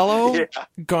 Cervelo,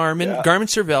 Garmin,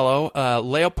 Cervelo,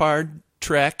 Leopard,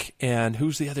 Trek, and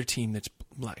who's the other team that's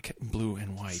black, blue,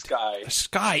 and white?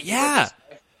 Sky, yeah.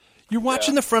 You're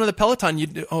watching the front of the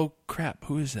peloton. Oh, crap,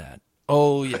 who is that?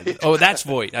 Oh, yeah. Oh, that's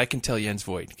Voigt. I can tell Jens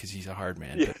Voigt because he's a hard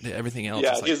man. But everything else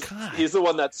is like, God. He's the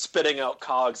one that's spitting out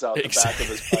cogs out the back of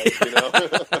his bike,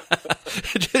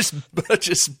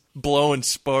 just blowing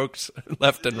spokes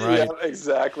left and right. Yeah,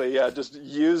 exactly. Yeah, just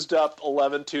used up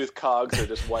 11-tooth cogs are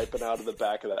just wiping out of the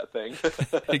back of that thing.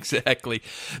 Exactly.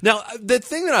 Now, the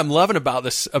thing that I'm loving about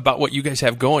this, about what you guys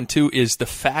have going too, is the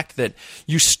fact that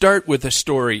you start with a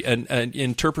story, an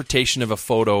interpretation of a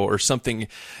photo or something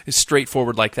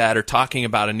straightforward like that, or talking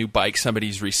about a new bike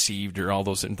somebody's received, or all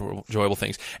those enjoyable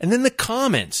things, and then the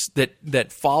comments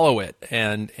that follow it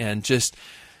and just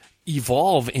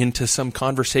evolve into some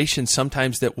conversation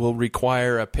sometimes that will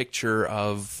require a picture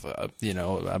of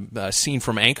a scene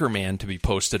from Anchorman to be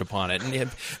posted upon it,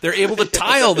 and they're able to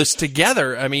tie all this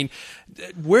together. I mean,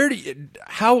 where do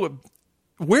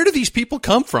these people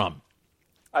come from?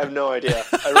 I have no idea.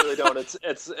 I really don't.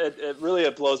 It really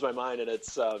blows my mind, and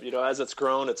it's as it's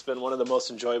grown, it's been one of the most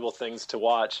enjoyable things to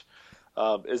watch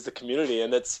is the community,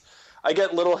 and I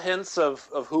get little hints of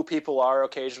who people are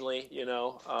occasionally,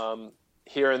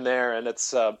 here and there, and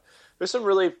it's there's some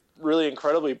really, really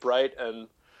incredibly bright and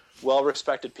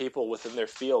well-respected people within their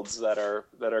fields that are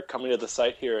coming to the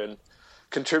site here, and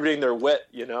contributing their wit,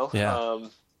 you know? Yeah.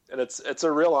 And it's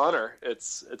a real honor. It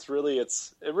really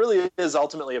is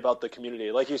ultimately about the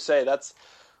community. Like you say, that's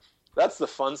the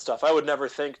fun stuff. I would never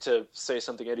think to say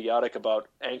something idiotic about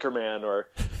Anchorman or,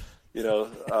 you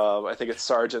know, I think it's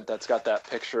Sargent that's got that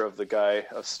picture of the guy,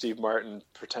 of Steve Martin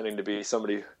pretending to be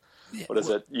somebody. What is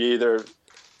it? You either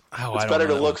it's better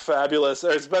to look fabulous,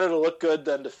 or it's better to look good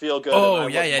than to feel good. Oh,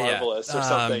 and yeah. Marvelous or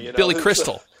something. You know? Billy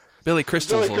Crystal. Billy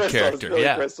Crystal's little character.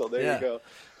 Billy Crystal. There you go.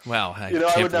 Wow. I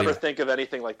would never think of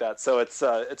anything like that. So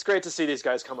it's great to see these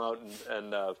guys come out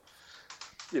and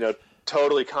you know,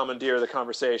 totally commandeer the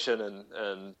conversation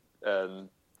and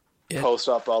post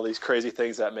up all these crazy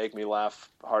things that make me laugh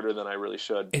harder than I really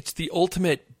should. It's the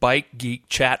ultimate bike geek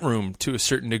chat room to a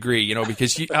certain degree, you know,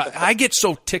 because I get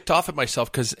so ticked off at myself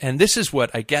and this is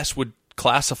what I guess would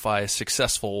classify as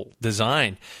successful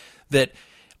design, that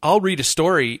I'll read a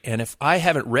story, and if I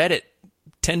haven't read it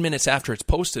 10 minutes after it's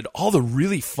posted, all the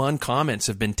really fun comments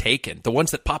have been taken. The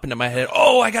ones that pop into my head,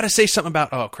 I got to say something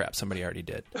about, oh, crap, somebody already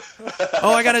did.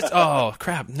 Oh,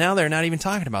 crap, now they're not even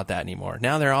talking about that anymore.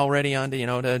 Now they're already on to, you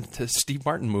know, to Steve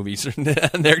Martin movies. And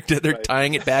they're right.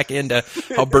 Tying it back into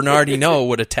how Bernardino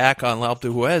would attack on L'Alpe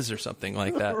d'Huez or something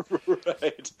like that.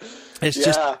 Right. It's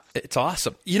it's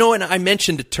awesome. You know, and I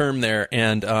mentioned a term there,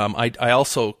 and I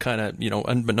also kind of, you know,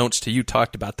 unbeknownst to you,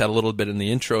 talked about that a little bit in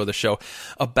the intro of the show,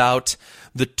 about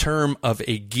the term of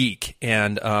a geek.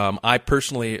 And I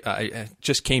personally, I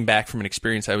just came back from an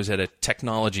experience. I was at a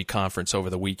technology conference over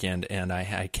the weekend, and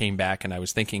I came back and I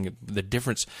was thinking the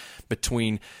difference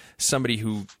between somebody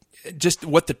who, just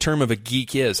what the term of a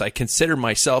geek is. I consider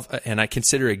myself, and I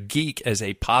consider a geek as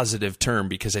a positive term,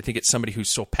 because I think it's somebody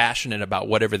who's so passionate about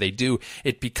whatever they do,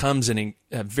 it becomes a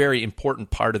very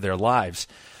important part of their lives.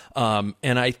 And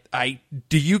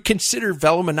do you consider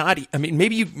Velominati? I mean,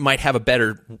 maybe you might have a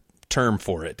better term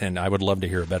for it, and I would love to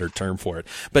hear a better term for it.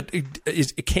 But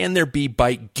can there be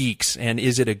bike geeks, and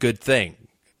is it a good thing?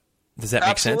 Does that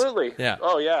make sense? Absolutely. Yeah.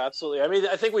 Oh yeah, absolutely. I mean,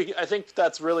 I think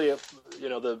that's really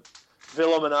the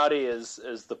Velominati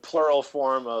is the plural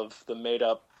form of the made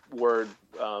up word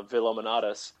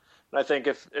Velominatus. And I think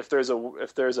if there's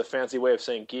a fancy way of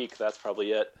saying geek, that's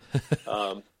probably it.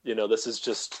 You know, this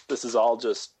is all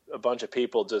just a bunch of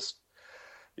people just,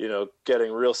 you know,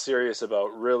 getting real serious about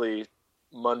really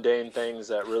mundane things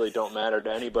that really don't matter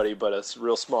to anybody but a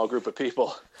real small group of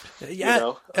people. Yeah. You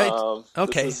know?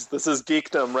 Okay. This is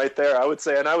geekdom right there, I would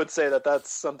say, and I would say that that's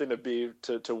something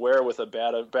to wear with a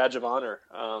badge of honor.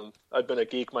 I've been a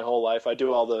geek my whole life. I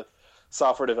do all the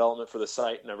software development for the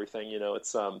site and everything. You know,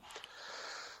 it's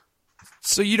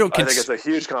so you don't. I think it's a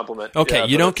huge compliment. Okay, yeah,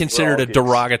 you don't consider it a geeks.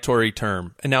 derogatory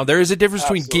term. And now there is a difference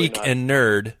between Absolutely geek not. and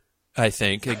nerd. I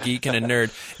think a geek and a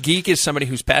nerd. Geek is somebody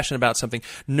who's passionate about something.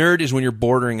 Nerd is when you're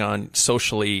bordering on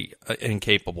socially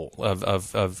incapable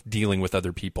of dealing with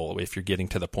other people. If you're getting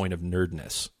to the point of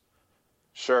nerdness.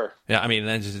 Sure. Yeah, I mean,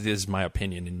 that is my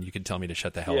opinion, and you can tell me to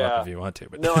shut the hell up if you want to.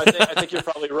 But no, I think you're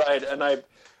probably right, and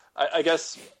I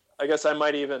guess I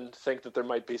might even think that there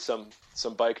might be some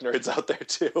bike nerds out there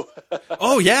too.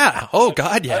 Oh yeah. Oh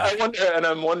God, yeah. I wonder, and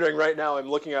I'm wondering right now. I'm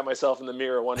looking at myself in the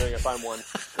mirror, wondering if I'm one.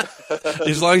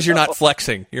 As long as you're not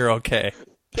flexing, you're okay.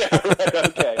 Yeah,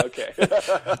 right. Okay.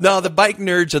 No, the bike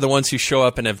nerds are the ones who show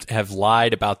up and have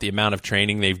lied about the amount of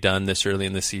training they've done this early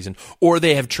in the season, or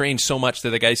they have trained so much.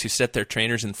 They're the guys who set their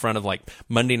trainers in front of like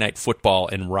Monday Night Football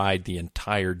and ride the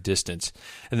entire distance,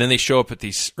 and then they show up at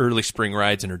these early spring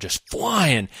rides and are just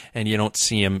flying, and you don't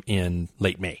see them in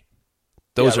late May.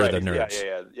 Those are the nerds.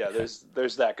 Yeah.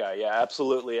 There's that guy. Yeah,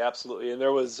 absolutely. And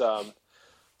there was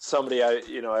somebody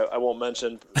I won't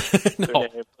mention their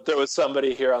name, but there was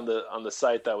somebody here on the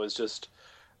site that was just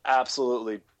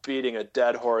absolutely beating a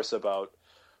dead horse about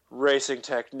racing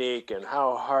technique and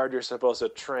how hard you're supposed to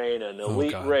train and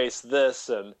elite race this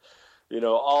and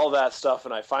all that stuff.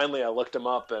 And I looked him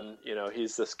up, and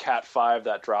he's this Cat 5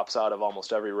 that drops out of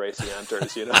almost every race he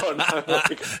enters. And I'm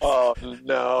like, oh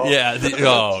no, yeah,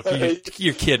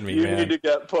 you're kidding me, man. You need to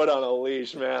get put on a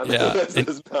leash, man. Yeah. This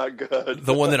is not good.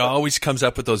 The one that always comes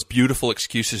up with those beautiful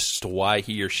excuses as to why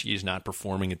he or she is not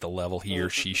performing at the level he or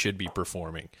she should be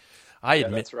performing. I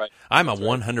admit, that's right. I'm a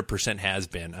 100%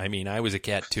 has-been. I mean, I was a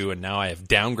Cat 2, and now I have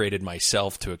downgraded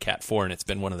myself to a Cat 4, and it's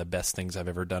been one of the best things I've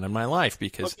ever done in my life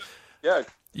because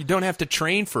you don't have to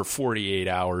train for 48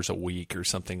 hours a week or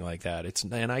something like that.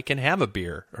 And I can have a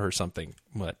beer or something.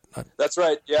 That's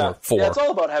right. Yeah. Or 4. Yeah, it's all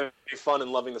about having fun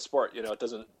and loving the sport. It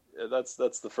doesn't. That's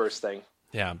the first thing.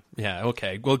 Yeah.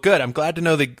 Okay. Well, good. I'm glad to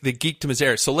know the geekdom is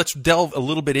there. So let's delve a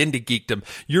little bit into geekdom.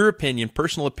 Your opinion,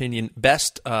 personal opinion,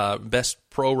 best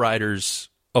pro riders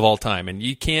of all time, and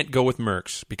you can't go with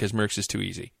Merckx because Merckx is too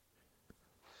easy.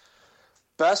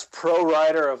 Best pro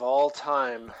rider of all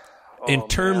time. In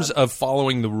terms of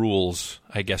following the rules,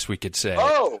 I guess we could say.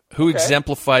 Oh, who okay.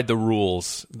 exemplified the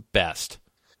rules best?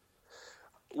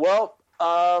 Well,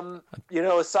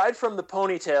 aside from the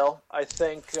ponytail, I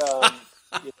think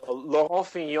Laurent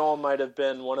Fignon might have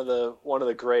been one of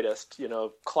the greatest.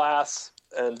 Class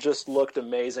and just looked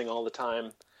amazing all the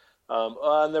time.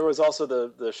 And there was also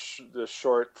the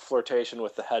short flirtation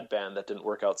with the headband that didn't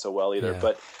work out so well either. Yeah.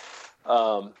 But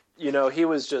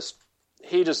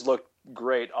he just looked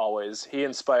great always. He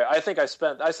inspired.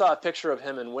 I saw a picture of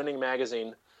him in Winning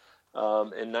Magazine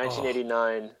in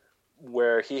 1989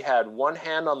 where he had one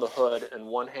hand on the hood and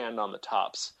one hand on the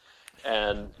tops.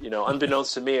 And,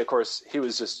 unbeknownst to me, of course, he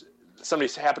was just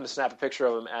somebody happened to snap a picture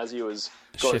of him as he was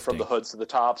going from the hoods to the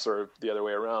tops or the other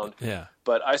way around. Yeah.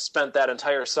 But I spent that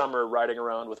entire summer riding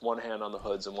around with one hand on the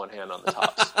hoods and one hand on the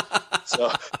tops.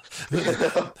 So,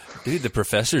 dude, the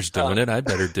professor's doing it. I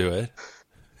better do it.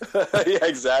 Yeah,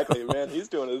 exactly, man. He's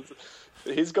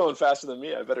going faster than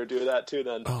me. I better do that too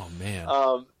then. Oh,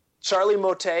 man. Charlie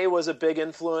Motet was a big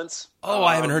influence. Oh,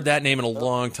 I haven't heard that name in a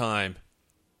long time.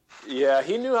 Yeah,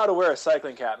 he knew how to wear a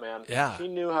cycling cap, man. Yeah. He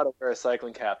knew how to wear a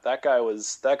cycling cap. That guy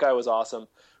was awesome.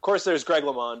 Of course, there's Greg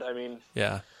LeMond. I mean,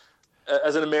 yeah.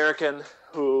 As an American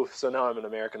so now I'm an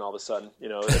American all of a sudden,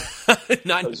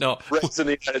 I was raised in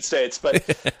the United States, but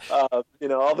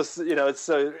all this, it's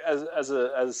so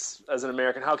as an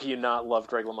American, how can you not love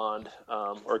Greg LeMond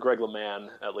or Greg LeMan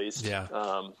at least? Yeah.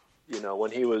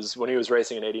 When he was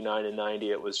racing in '89 and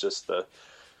 '90, it was just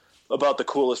about the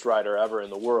coolest rider ever in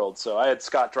the world. So I had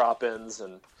Scott drop-ins,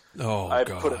 and I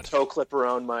put a toe clip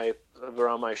around my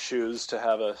shoes to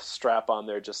have a strap on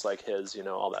there just like his,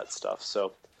 all that stuff.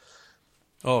 So.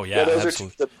 Oh yeah, those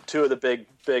absolutely. are two of the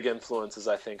big influences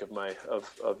I think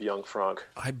of young Franck.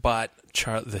 I bought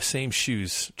the same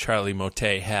shoes Charlie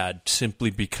Motet had simply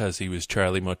because he was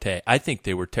Charlie Motet. I think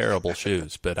they were terrible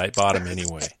shoes, but I bought them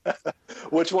anyway.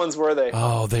 Which ones were they?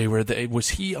 Oh, they were. Was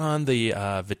he on the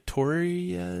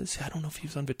Vittorias? I don't know if he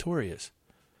was on Vittorias.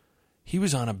 He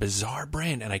was on a bizarre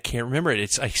brand, and I can't remember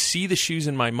it. I see the shoes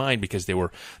in my mind because they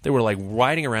were like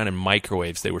riding around in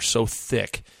microwaves. They were so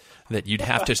thick that you'd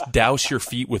have to douse your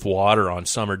feet with water on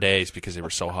summer days because they were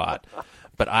so hot.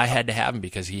 But I had to have them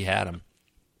because he had them.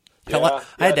 I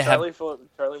had to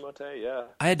Charlie Motet, yeah.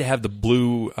 I had to have the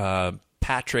blue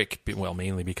Patrick, well,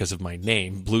 mainly because of my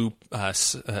name, blue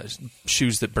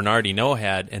shoes that Bernard Hinault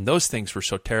had, and those things were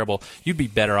so terrible. You'd be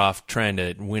better off trying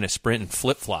to win a sprint in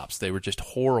flip-flops. They were just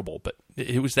horrible, but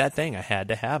it was that thing. I had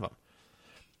to have them.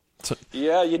 So,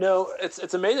 yeah,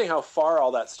 it's amazing how far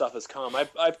all that stuff has come.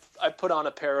 I put on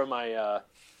a pair of I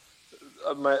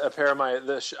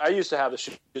used to have the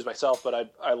shoes myself, but I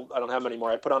don't have them anymore.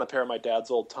 I put on a pair of my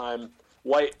dad's old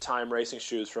white time racing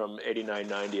shoes from '89,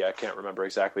 '90. I can't remember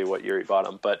exactly what year he bought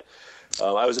them, but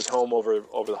I was at home over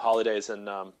the holidays and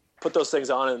put those things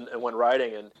on and went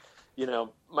riding, and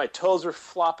my toes were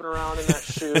flopping around in that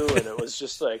shoe, and it was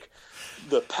just like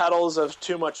the pedals of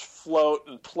too much float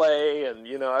and play,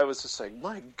 and I was just like,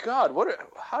 my God,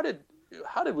 how did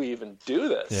we even do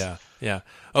this? Yeah.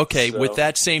 Okay, so, with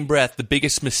that same breath, the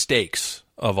biggest mistakes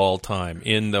of all time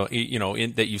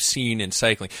that you've seen in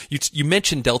cycling. You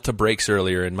mentioned Delta brakes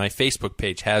earlier, and my Facebook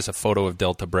page has a photo of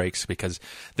Delta brakes because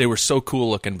they were so cool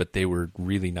looking, but they were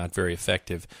really not very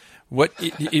effective. What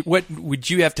would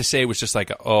you have to say was just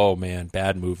like, oh man,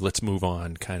 bad move, let's move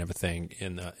on kind of a thing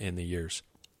in the years?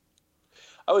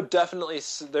 I would definitely.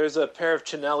 There's a pair of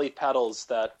Cinelli pedals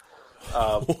that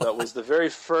was the very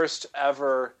first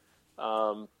ever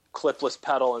clipless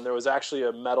pedal, and there was actually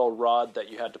a metal rod that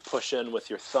you had to push in with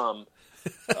your thumb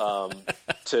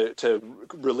to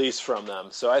release from them.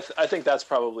 So I think that's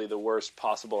probably the worst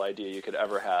possible idea you could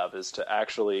ever have, is to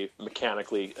actually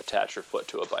mechanically attach your foot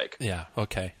to a bike. Yeah,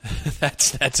 okay.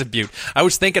 That's a beaut. I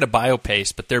was thinking of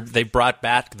BioPace, but they brought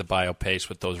back the BioPace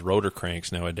with those rotor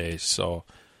cranks nowadays, so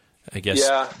I guess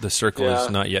the circle is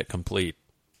not yet complete.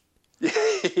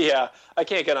 Yeah, I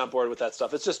can't get on board with that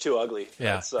stuff. It's just too ugly.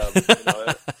 Yeah.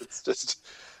 It's just,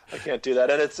 I can't do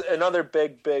that. And it's another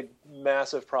big,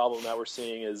 massive problem that we're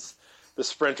seeing is the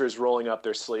sprinters rolling up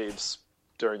their sleeves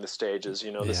during the stages.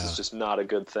 This is just not a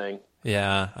good thing.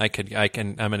 Yeah, I'm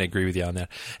going to agree with you on that.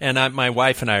 And my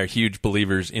wife and I are huge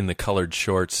believers in the colored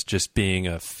shorts just being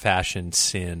a fashion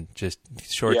sin. Just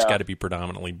shorts got to be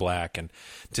predominantly black, and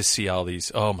to see all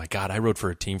these, oh my God, I rode for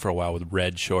a team for a while with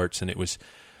red shorts, and it was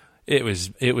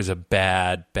a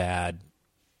bad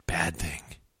thing.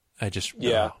 I just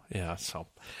So,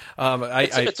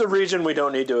 it's a region we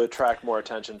don't need to attract more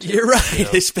attention to. You're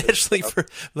right, especially for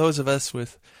those of us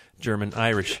with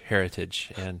German-Irish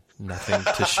heritage and nothing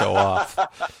to show off.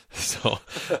 So,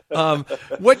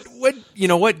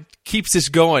 what keeps this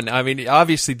going? I mean,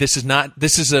 obviously this is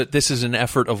an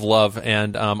effort of love,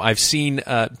 and I've seen.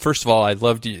 First of all, I'd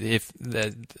love to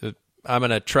I'm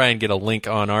going to try and get a link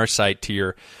on our site to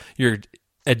your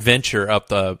adventure up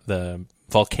the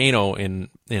volcano in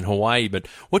Hawaii. But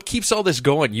what keeps all this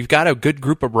going? You've got a good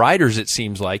group of riders. It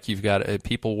seems like you've got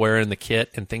people wearing the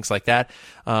kit and things like that.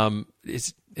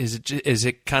 Is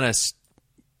it kind of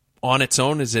on its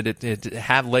own? Is it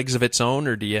have legs of its own,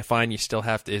 or do you find you still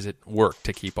have to? Is it work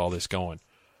to keep all this going?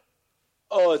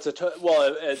 Oh, it's a ton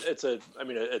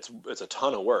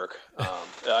of work.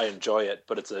 I enjoy it,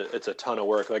 but it's a ton of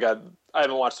work. Like I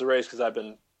haven't watched the race because I've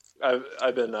been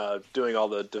doing all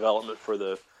the development for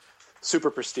the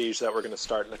Super Prestige that we're going to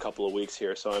start in a couple of weeks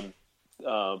here. So I'm,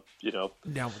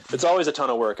 it's always a ton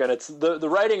of work, and it's the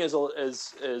writing is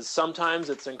sometimes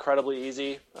it's incredibly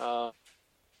easy.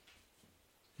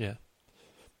 Yeah.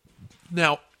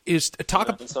 Now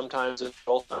and sometimes it's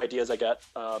both ideas I get,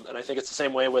 and I think it's the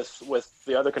same way with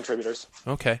the other contributors.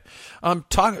 Okay.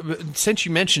 Since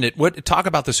you mentioned it, talk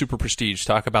about the Super Prestige.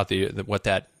 Talk about what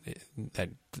that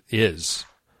is.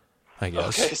 I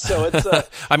guess. Okay, so it's.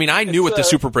 I mean, I knew what the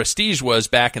Super Prestige was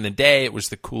back in the day. It was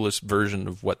the coolest version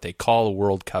of what they call a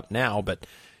World Cup now.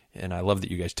 And I love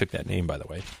that you guys took that name, by the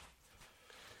way.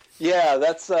 Yeah,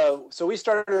 that's. So we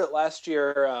started it last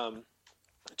year,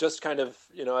 just kind of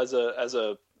as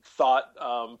a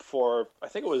thought for, I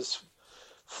think it was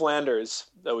Flanders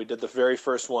that we did the very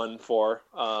first one for,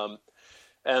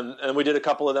 and we did a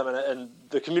couple of them, and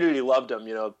the community loved them.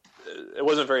 It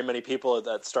wasn't very many people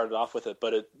that started off with it,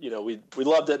 but we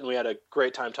loved it, and we had a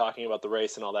great time talking about the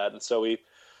race and all that. And so we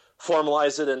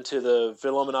formalized it into the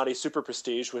Velominati Super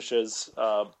Prestige, which is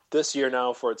this year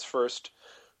now for its first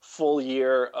full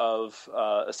year of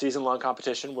a season-long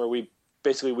competition where we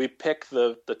pick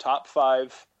the top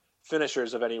 5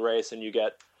 finishers of any race, and you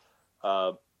get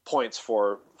points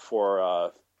for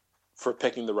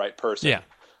picking the right person. Yeah.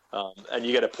 And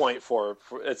you get a point for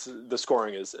the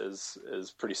scoring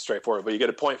is pretty straightforward, but you get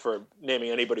a point for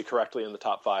naming anybody correctly in the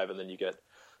top 5, and then you get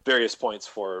various points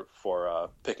for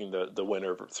picking the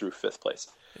winner through 5th place.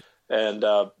 And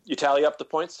you tally up the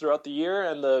points throughout the year,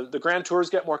 and the Grand Tours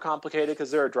get more complicated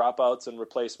because there are dropouts and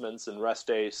replacements and rest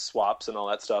day swaps and all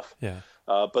that stuff. Yeah.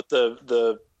 But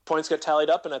the points get tallied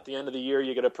up, and at the end of the year,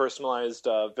 you get a personalized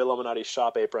Velominati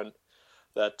shop apron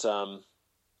that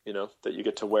that you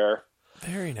get to wear.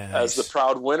 Very nice. As the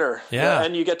proud winner. Yeah.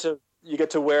 And you get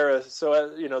to wear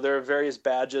there are various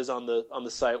badges on the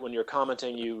site when you're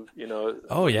commenting.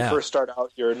 Oh yeah. You first start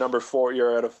out, you're number 4,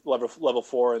 you're at a level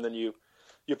 4, and then you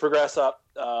progress up.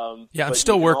 I'm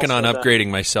still working on upgrading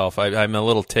myself. I'm a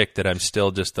little ticked that I'm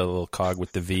still just a little cog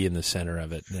with the V in the center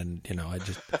of it, and I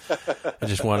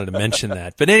just wanted to mention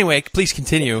that. But anyway, please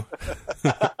continue.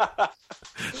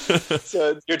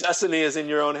 So your destiny is in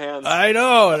your own hands. I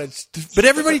know, but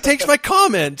everybody takes my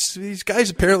comments. These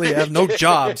guys apparently have no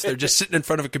jobs. They're just sitting in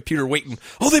front of a computer waiting.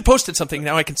 Oh, they posted something.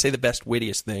 Now I can say the best,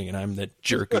 wittiest thing, and I'm the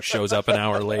jerk who shows up an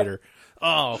hour later.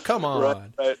 Oh, come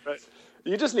on. Right.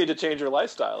 You just need to change your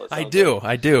lifestyle. I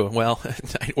do. Well,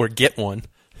 or get one.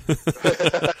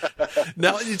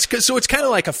 Now it's kind of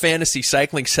like a fantasy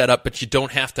cycling setup, but you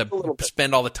don't have to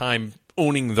spend all the time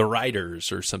owning the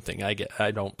riders or something.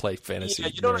 I don't play fantasy. Yeah,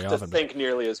 you don't have to think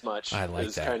nearly as much. I like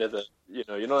that. Kind of you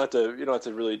don't have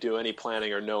to really do any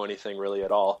planning or know anything really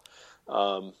at all.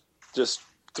 Just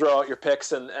throw out your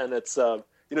picks, and it's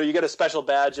you get a special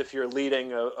badge if you're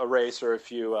leading a race, or if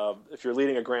you're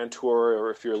leading a Grand Tour,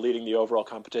 or if you're leading the overall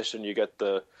competition. You get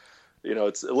the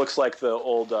it looks like the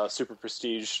old Super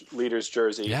Prestige leader's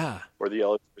jersey, yeah, or the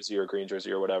yellow jersey or green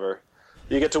jersey or whatever.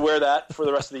 You get to wear that for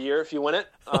the rest of the year if you win it,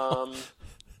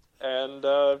 and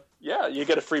you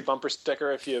get a free bumper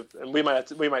sticker if you. And we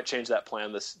might change that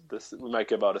plan. This we might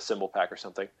give out a symbol pack or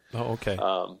something. Oh, okay.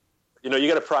 You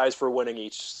get a prize for winning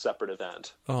each separate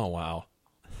event. Oh, wow.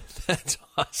 That's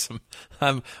awesome.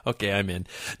 I'm in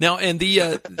now. And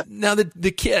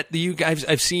the kit. You guys,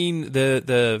 I've seen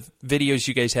the videos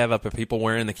you guys have up of people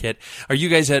wearing the kit. Are you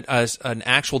guys at an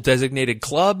actual designated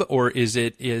club, or is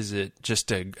it just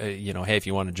hey, if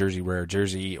you want a jersey, wear a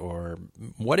jersey, or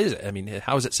what is it? I mean,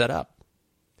 how is it set up?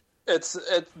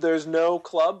 There's no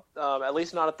club, at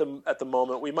least not at the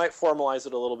moment. We might formalize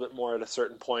it a little bit more at a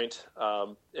certain point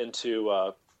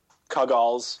into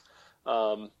Kagals.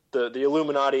 The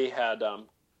Illuminati had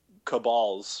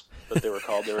cabals that they were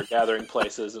called. They were gathering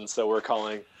places, and so we're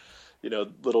calling,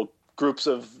 little groups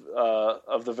of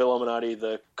the Velominati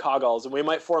the Kagals, and we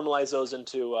might formalize those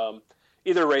into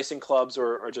either racing clubs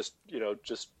or just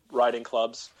riding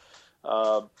clubs.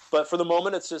 But for the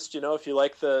moment, it's just, if you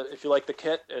like the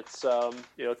kit, it's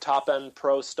top end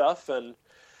pro stuff, and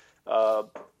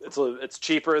it's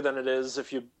cheaper than it is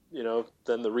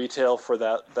than the retail for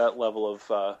that level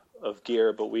of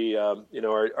gear. But we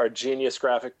our genius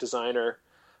graphic designer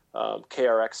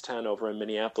KRX10 over in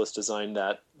Minneapolis designed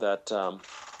that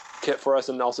kit for us,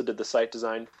 and also did the site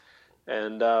design.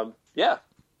 And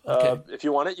if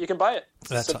you want it, you can buy it.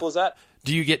 It's simple as that.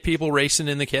 Do you get people racing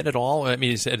in the kit at all? I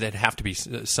mean, it'd have to be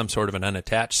some sort of an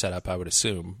unattached setup, I would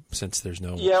assume, since there's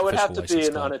no. Yeah, it would have to be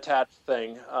an unattached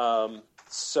thing.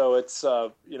 So it's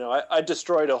I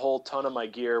destroyed a whole ton of my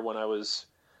gear when I was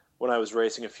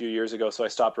racing a few years ago. So I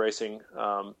stopped racing.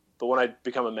 But when I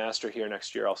become a master here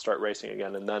next year, I'll start racing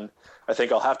again, and then I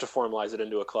think I'll have to formalize it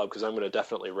into a club, because I'm going to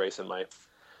definitely race in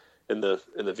the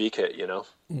V kit.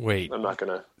 Wait, I'm not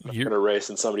gonna race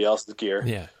in somebody else's gear.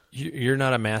 Yeah, you're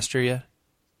not a master yet.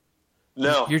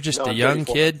 No, you're just a young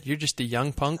kid. You're just a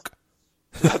young punk.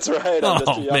 That's right. I'm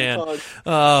just a young punk.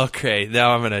 Okay,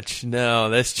 now I'm gonna. No,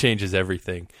 this changes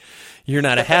everything. You're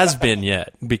not a has-been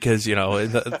yet, because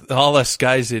all us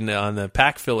guys on the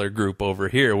pack filler group over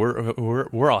here,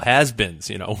 we're all has-beens.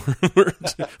 Well,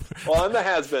 I'm the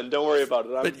has-been. Don't worry about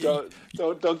it.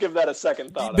 Don't give that a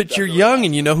second thought. But you're young,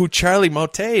 and you know who Charlie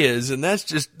Motte is, and that's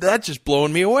just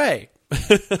blowing me away.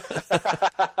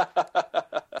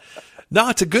 No,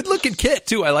 it's a good-looking kit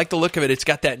too. I like the look of it. It's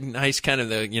got that nice kind of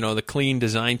the clean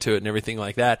design to it and everything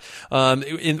like that.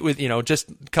 Just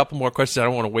a couple more questions. I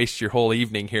don't want to waste your whole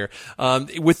evening here.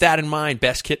 With that in mind,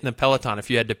 best kit in the Peloton. If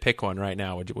you had to pick one right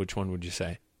now, which one would you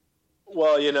say?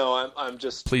 Well, I'm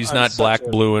just please not black,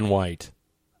 blue, and white.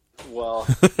 Well,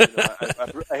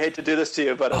 I hate to do this to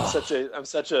you, but I'm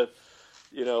such a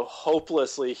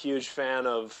hopelessly huge fan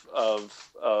of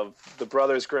the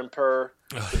brothers Grimper,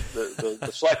 the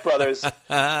Schleck brothers,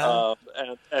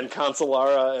 and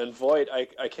Cancellara and Voigt.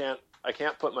 I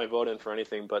can't put my vote in for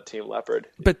anything but Team Leopard.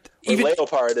 But even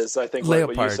Leopard is, I think,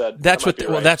 Leopard, what you said. That's what they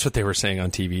were saying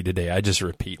on TV today. I just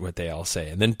repeat what they all say.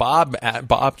 And then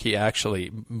Bobka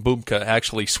actually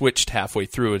switched halfway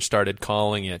through and started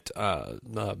calling it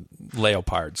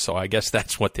Leopard. So I guess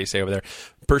that's what they say over there.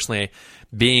 Personally,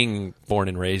 being born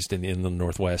and raised in the Inland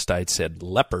Northwest, I'd said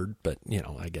leopard, but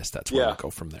I guess that's where we'll go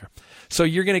from there. So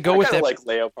you're going to go with that? I like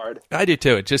leopard. I do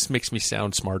too. It just makes me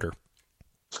sound smarter.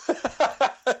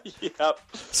 Yep.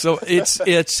 So it's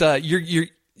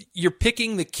you're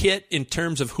picking the kit in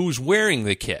terms of who's wearing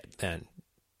the kit. Then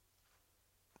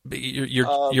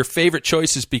your favorite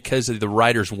choice is because of the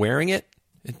riders wearing it,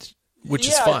 which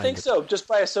is fine. I think so. Just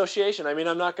by association. I mean,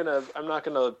 I'm not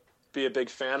gonna be a big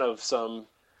fan of some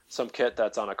kit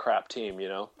that's on a crap team.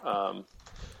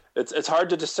 It's hard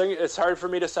to distinguish. It's hard for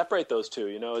me to separate those two.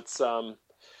 It's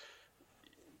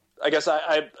I guess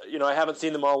I haven't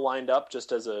seen them all lined up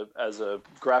just as a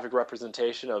graphic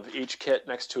representation of each kit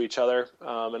next to each other,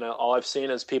 and all I've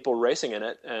seen is people racing in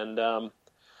it, and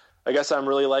I guess I'm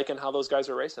really liking how those guys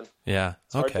are racing. Yeah.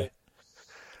 Okay.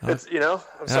 I'm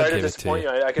sorry to disappoint you.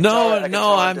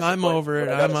 I'm over it.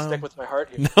 I'm stick with my heart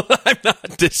here. No, I'm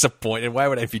not disappointed. Why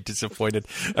would I be disappointed?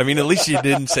 I mean, at least you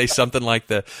didn't say something like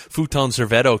the Futon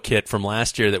Servetto kit from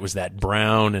last year that was that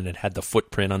brown and it had the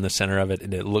footprint on the center of it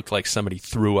and it looked like somebody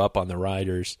threw up on the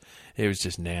riders. It was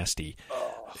just nasty.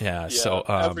 Yeah. So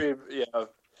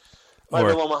my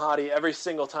girl Mahadi, every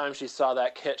single time she saw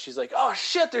that kit, she's like, "Oh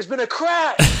shit, there's been a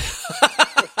crash."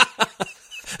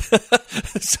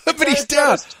 Somebody's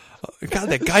down. God,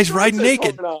 that guy's riding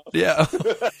naked. Yeah.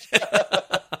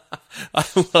 I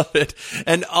love it.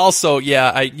 And also,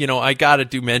 I got to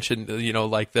do mention,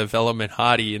 like the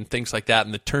Velominati and things like that,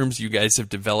 and the terms you guys have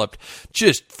developed,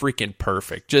 just freaking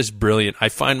perfect, just brilliant. I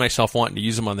find myself wanting to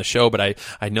use them on the show, but I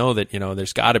know that,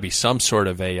 there's got to be some sort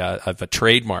of a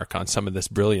trademark on some of this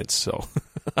brilliance, so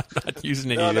I'm not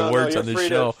using any of the words on this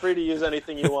show. Free to use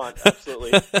anything you want,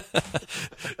 absolutely.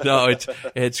 No,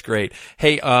 it's great.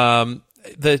 Hey,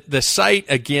 the site,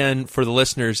 again, for the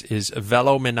listeners is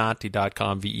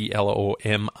velominati.com,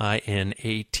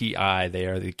 Velominati. They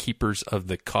are the keepers of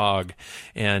the cog.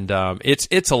 And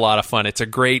it's a lot of fun. It's a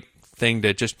great thing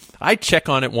to I check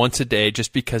on it once a day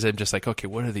just because I'm just like, okay,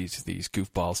 what are these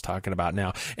goofballs talking about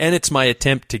now? And it's my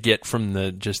attempt to get from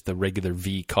the regular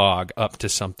V cog up to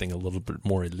something a little bit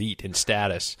more elite in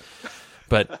status.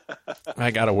 But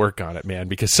I got to work on it, man,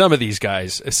 because some of these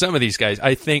guys,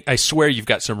 I swear you've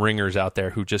got some ringers out there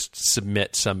who just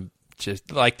submit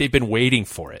just like they've been waiting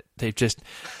for it. They've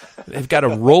got a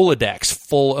Rolodex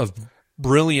full of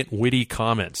brilliant, witty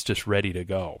comments just ready to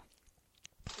go.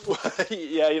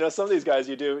 Yeah, some of these guys,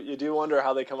 you do wonder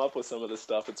how they come up with some of this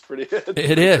stuff. It's pretty.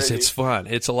 It is. Crazy. It's fun.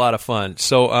 It's a lot of fun.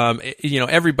 So,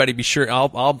 everybody, be sure.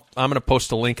 I'm going to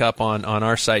post a link up on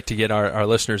our site to get our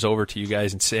listeners over to you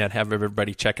guys and have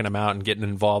everybody checking them out and getting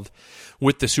involved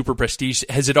with the Super Prestige.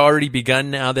 Has it already begun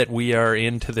now that we are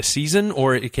into the season,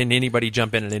 or can anybody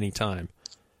jump in at any time?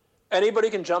 Anybody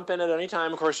can jump in at any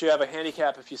time. Of course, you have a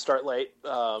handicap if you start late,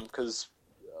 because.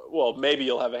 Well, maybe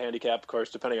you'll have a handicap, of course,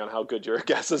 depending on how good your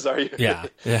guesses are. Yeah.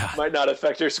 Might not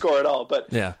affect your score at all. But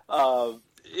yeah,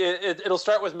 it'll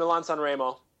start with Milan-San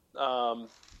Remo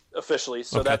officially.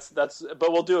 So okay. that's.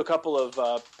 But we'll do a couple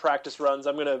of practice runs.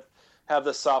 I'm going to have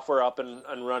the software up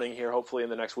and running here, hopefully in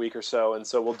the next week or so. And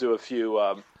so we'll do a few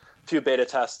beta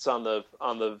tests on the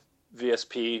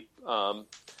VSP.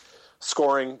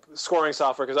 Scoring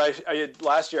software, because I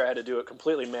last year I had to do it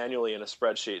completely manually in a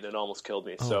spreadsheet and it almost killed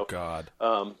me. Oh God!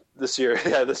 This year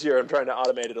I'm trying to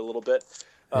automate it a little bit,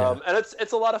 and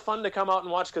it's a lot of fun to come out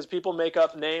and watch because people make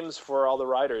up names for all the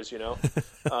riders. You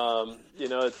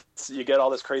get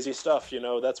all this crazy stuff.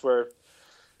 That's where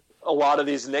a lot of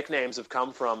these nicknames have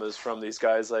come from, is from these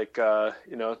guys like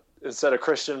instead of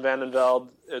Christian Vandenvelde,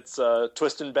 it's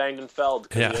Twist and Banged and Feld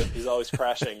because he's always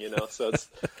crashing. So it's.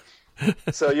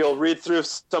 So you'll read through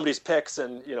somebody's picks,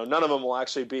 and none of them will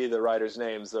actually be the riders'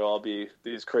 names. They'll all be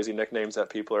these crazy nicknames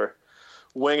that people are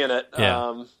winging it.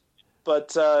 Yeah.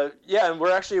 And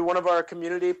we're actually, one of our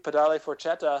community, Pedale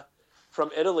Forchetta from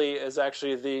Italy, is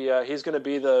actually he's going to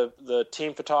be the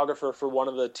team photographer for one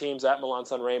of the teams at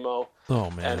Milan-San Remo. Oh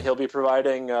man! And he'll be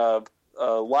providing live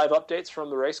updates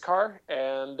from the race car,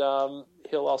 and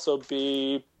he'll also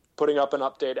be putting up an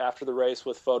update after the race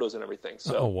with photos and everything.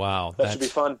 So wow, that should be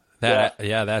fun.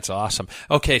 That's awesome.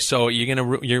 Okay, so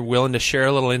you're willing to share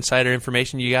a little insider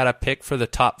information? You got a pick for the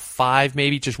top 5,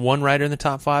 maybe just one rider in the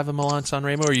top 5 of Milan-San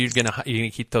Remo, or are you gonna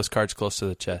keep those cards close to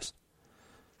the chest?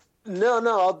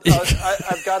 No.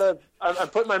 I'm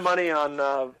putting my money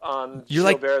on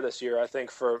Gilbert this year. I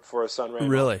think for a San Remo.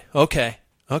 Really? Okay.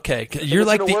 You're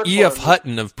like the E.F.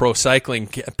 Hutton of pro cycling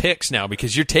picks now,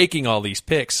 because you're taking all these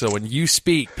picks. So when you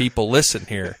speak, people listen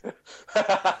here.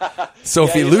 So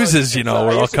if he loses, we're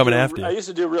all coming after you. I used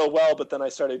to do real well, but then I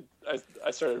started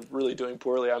really doing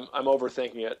poorly. I'm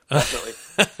overthinking it,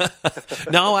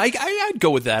 definitely. No, I'd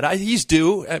go with that. He's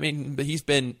due. I mean, but he's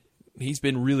been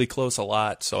really close a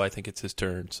lot, so I think it's his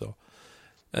turn. So.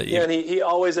 And he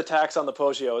always attacks on the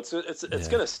Poggio. It's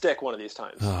going to stick one of these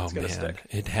times. Oh, it's going to stick.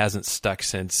 It hasn't stuck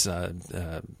since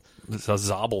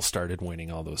Zabel started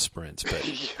winning all those sprints.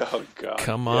 But oh God!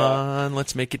 Come on,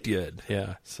 let's make it good.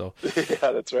 Yeah. So.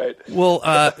 Yeah, that's right. Well,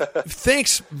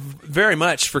 thanks very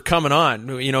much for coming on.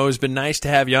 It's been nice to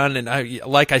have you on. And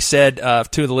like I said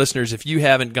to the listeners, if you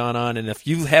haven't gone on and if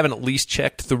you haven't at least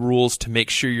checked the rules to make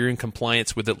sure you're in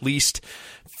compliance with at least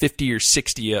 50 or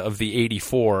 60 of the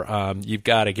 84, you've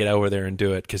got to get over there and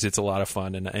do it, because it's a lot of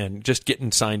fun, and just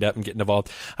getting signed up and getting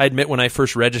involved. I admit, when I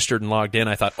first registered and logged in,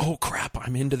 I thought, oh crap,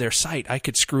 I'm into their site. I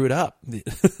could screw it up.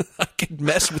 I could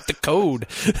mess with the code.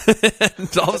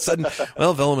 And all of a sudden,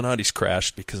 well, Velominati's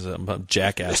crashed because a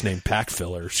jackass named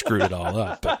Packfiller screwed it all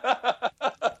up.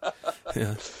 But,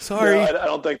 yeah, sorry. No, I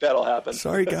don't think that'll happen.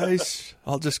 Sorry, guys.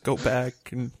 I'll just go back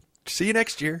and see you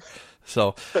next year.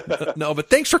 So, no, but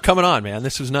thanks for coming on, man.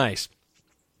 This was nice.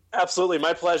 Absolutely.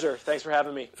 My pleasure. Thanks for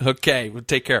having me. Okay. Well,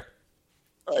 take care.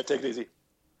 All right. Take it easy.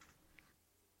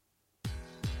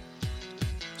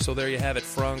 So there you have it,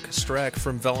 Frank Strack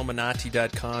from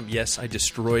Velominati.com. Yes, I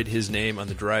destroyed his name on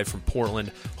the drive from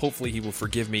Portland. Hopefully he will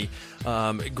forgive me.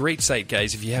 Great site,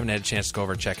 guys. If you haven't had a chance to go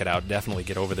over and check it out, definitely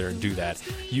get over there and do that.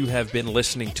 You have been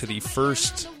listening to the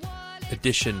first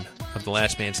edition of The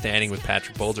Last Man Standing with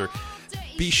Patrick Bolger.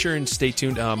 Be sure and stay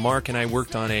tuned. Mark and I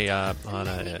worked on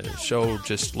a show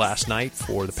just last night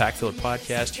for the Packfiller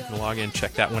podcast. You can log in and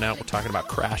check that one out. We're talking about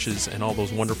crashes and all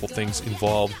those wonderful things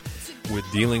involved with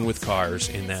dealing with cars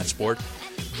in that sport.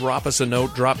 Drop us a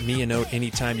note. Drop me a note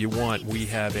anytime you want. We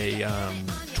have a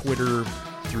Twitter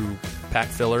through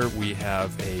Packfiller. We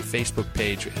have a Facebook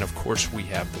page. And, of course, we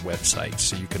have the website,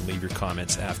 so you can leave your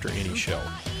comments after any show.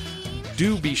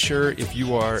 Do be sure, if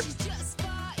you are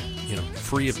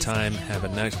free of time, have a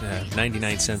nice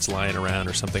 99 cents lying around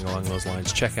or something along those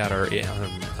lines, check out our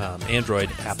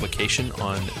Android application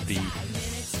on the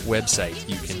website.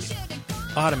 You can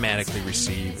automatically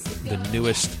receive the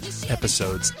newest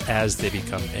episodes as they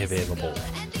become available,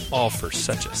 all for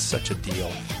such a deal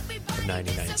of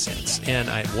 99 cents. And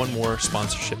I have one more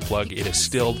sponsorship plug. It is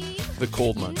still the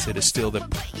cold months. It is still the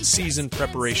season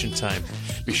preparation time.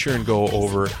 Be sure and go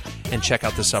over and check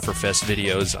out the Sufferfest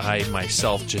videos. I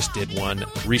myself just did one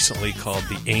recently called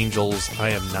The Angels. I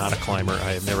am not a climber.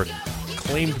 I have never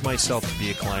proclaimed myself to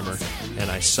be a climber, and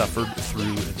I suffered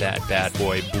through that bad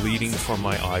boy, bleeding from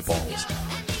my eyeballs.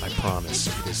 I promise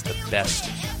it is the best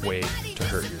way to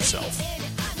hurt yourself.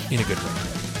 In a good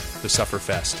way. The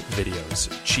Sufferfest videos.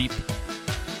 Cheap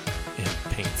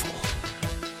and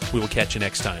painful. We will catch you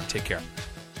next time. Take care.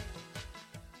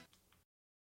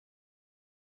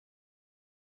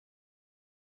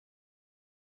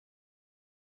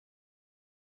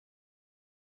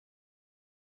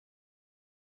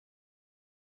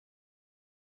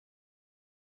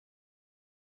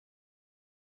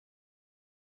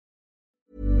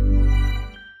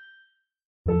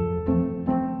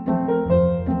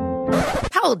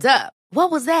 Hold up.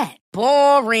 What was that?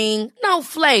 Boring. No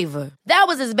flavor. That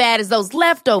was as bad as those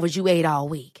leftovers you ate all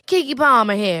week. Keke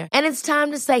Palmer here, and it's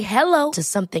time to say hello to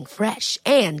something fresh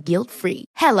and guilt-free.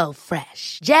 Hello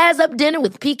Fresh. Jazz up dinner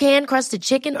with pecan-crusted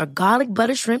chicken or garlic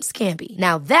butter shrimp scampi.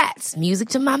 Now that's music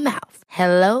to my mouth.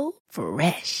 Hello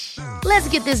Fresh. Let's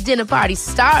get this dinner party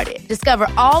started. Discover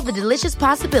all the delicious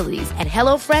possibilities at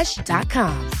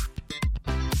HelloFresh.com.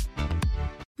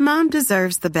 Mom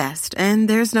deserves the best, and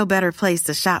there's no better place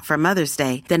to shop for Mother's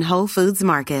Day than Whole Foods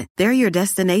Market. They're your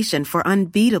destination for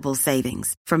unbeatable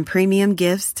savings, from premium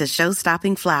gifts to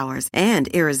show-stopping flowers and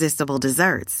irresistible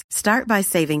desserts. Start by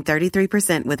saving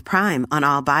 33% with Prime on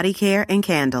all body care and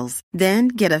candles. Then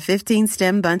get a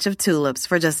 15-stem bunch of tulips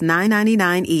for just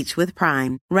 $9.99 each with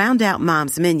Prime. Round out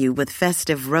Mom's menu with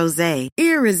festive rosé,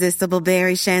 irresistible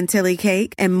berry chantilly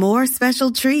cake, and more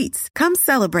special treats. Come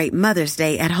celebrate Mother's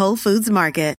Day at Whole Foods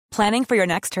Market. Planning for your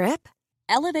next trip?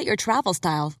 Elevate your travel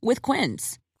style with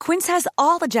Quince. Quince has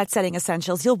all the jet-setting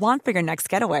essentials you'll want for your next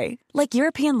getaway, like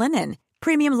European linen,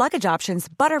 premium luggage options,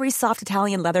 buttery soft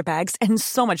Italian leather bags, and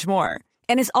so much more.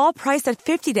 And is all priced at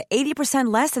 50 to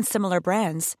 80% less than similar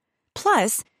brands.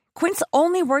 Plus, Quince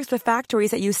only works with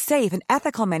factories that use safe and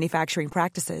ethical manufacturing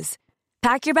practices.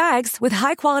 Pack your bags with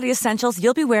high-quality essentials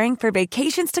you'll be wearing for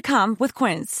vacations to come with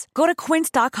Quince. Go to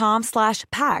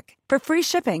quince.com/pack for free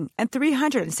shipping and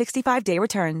 365-day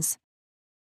returns.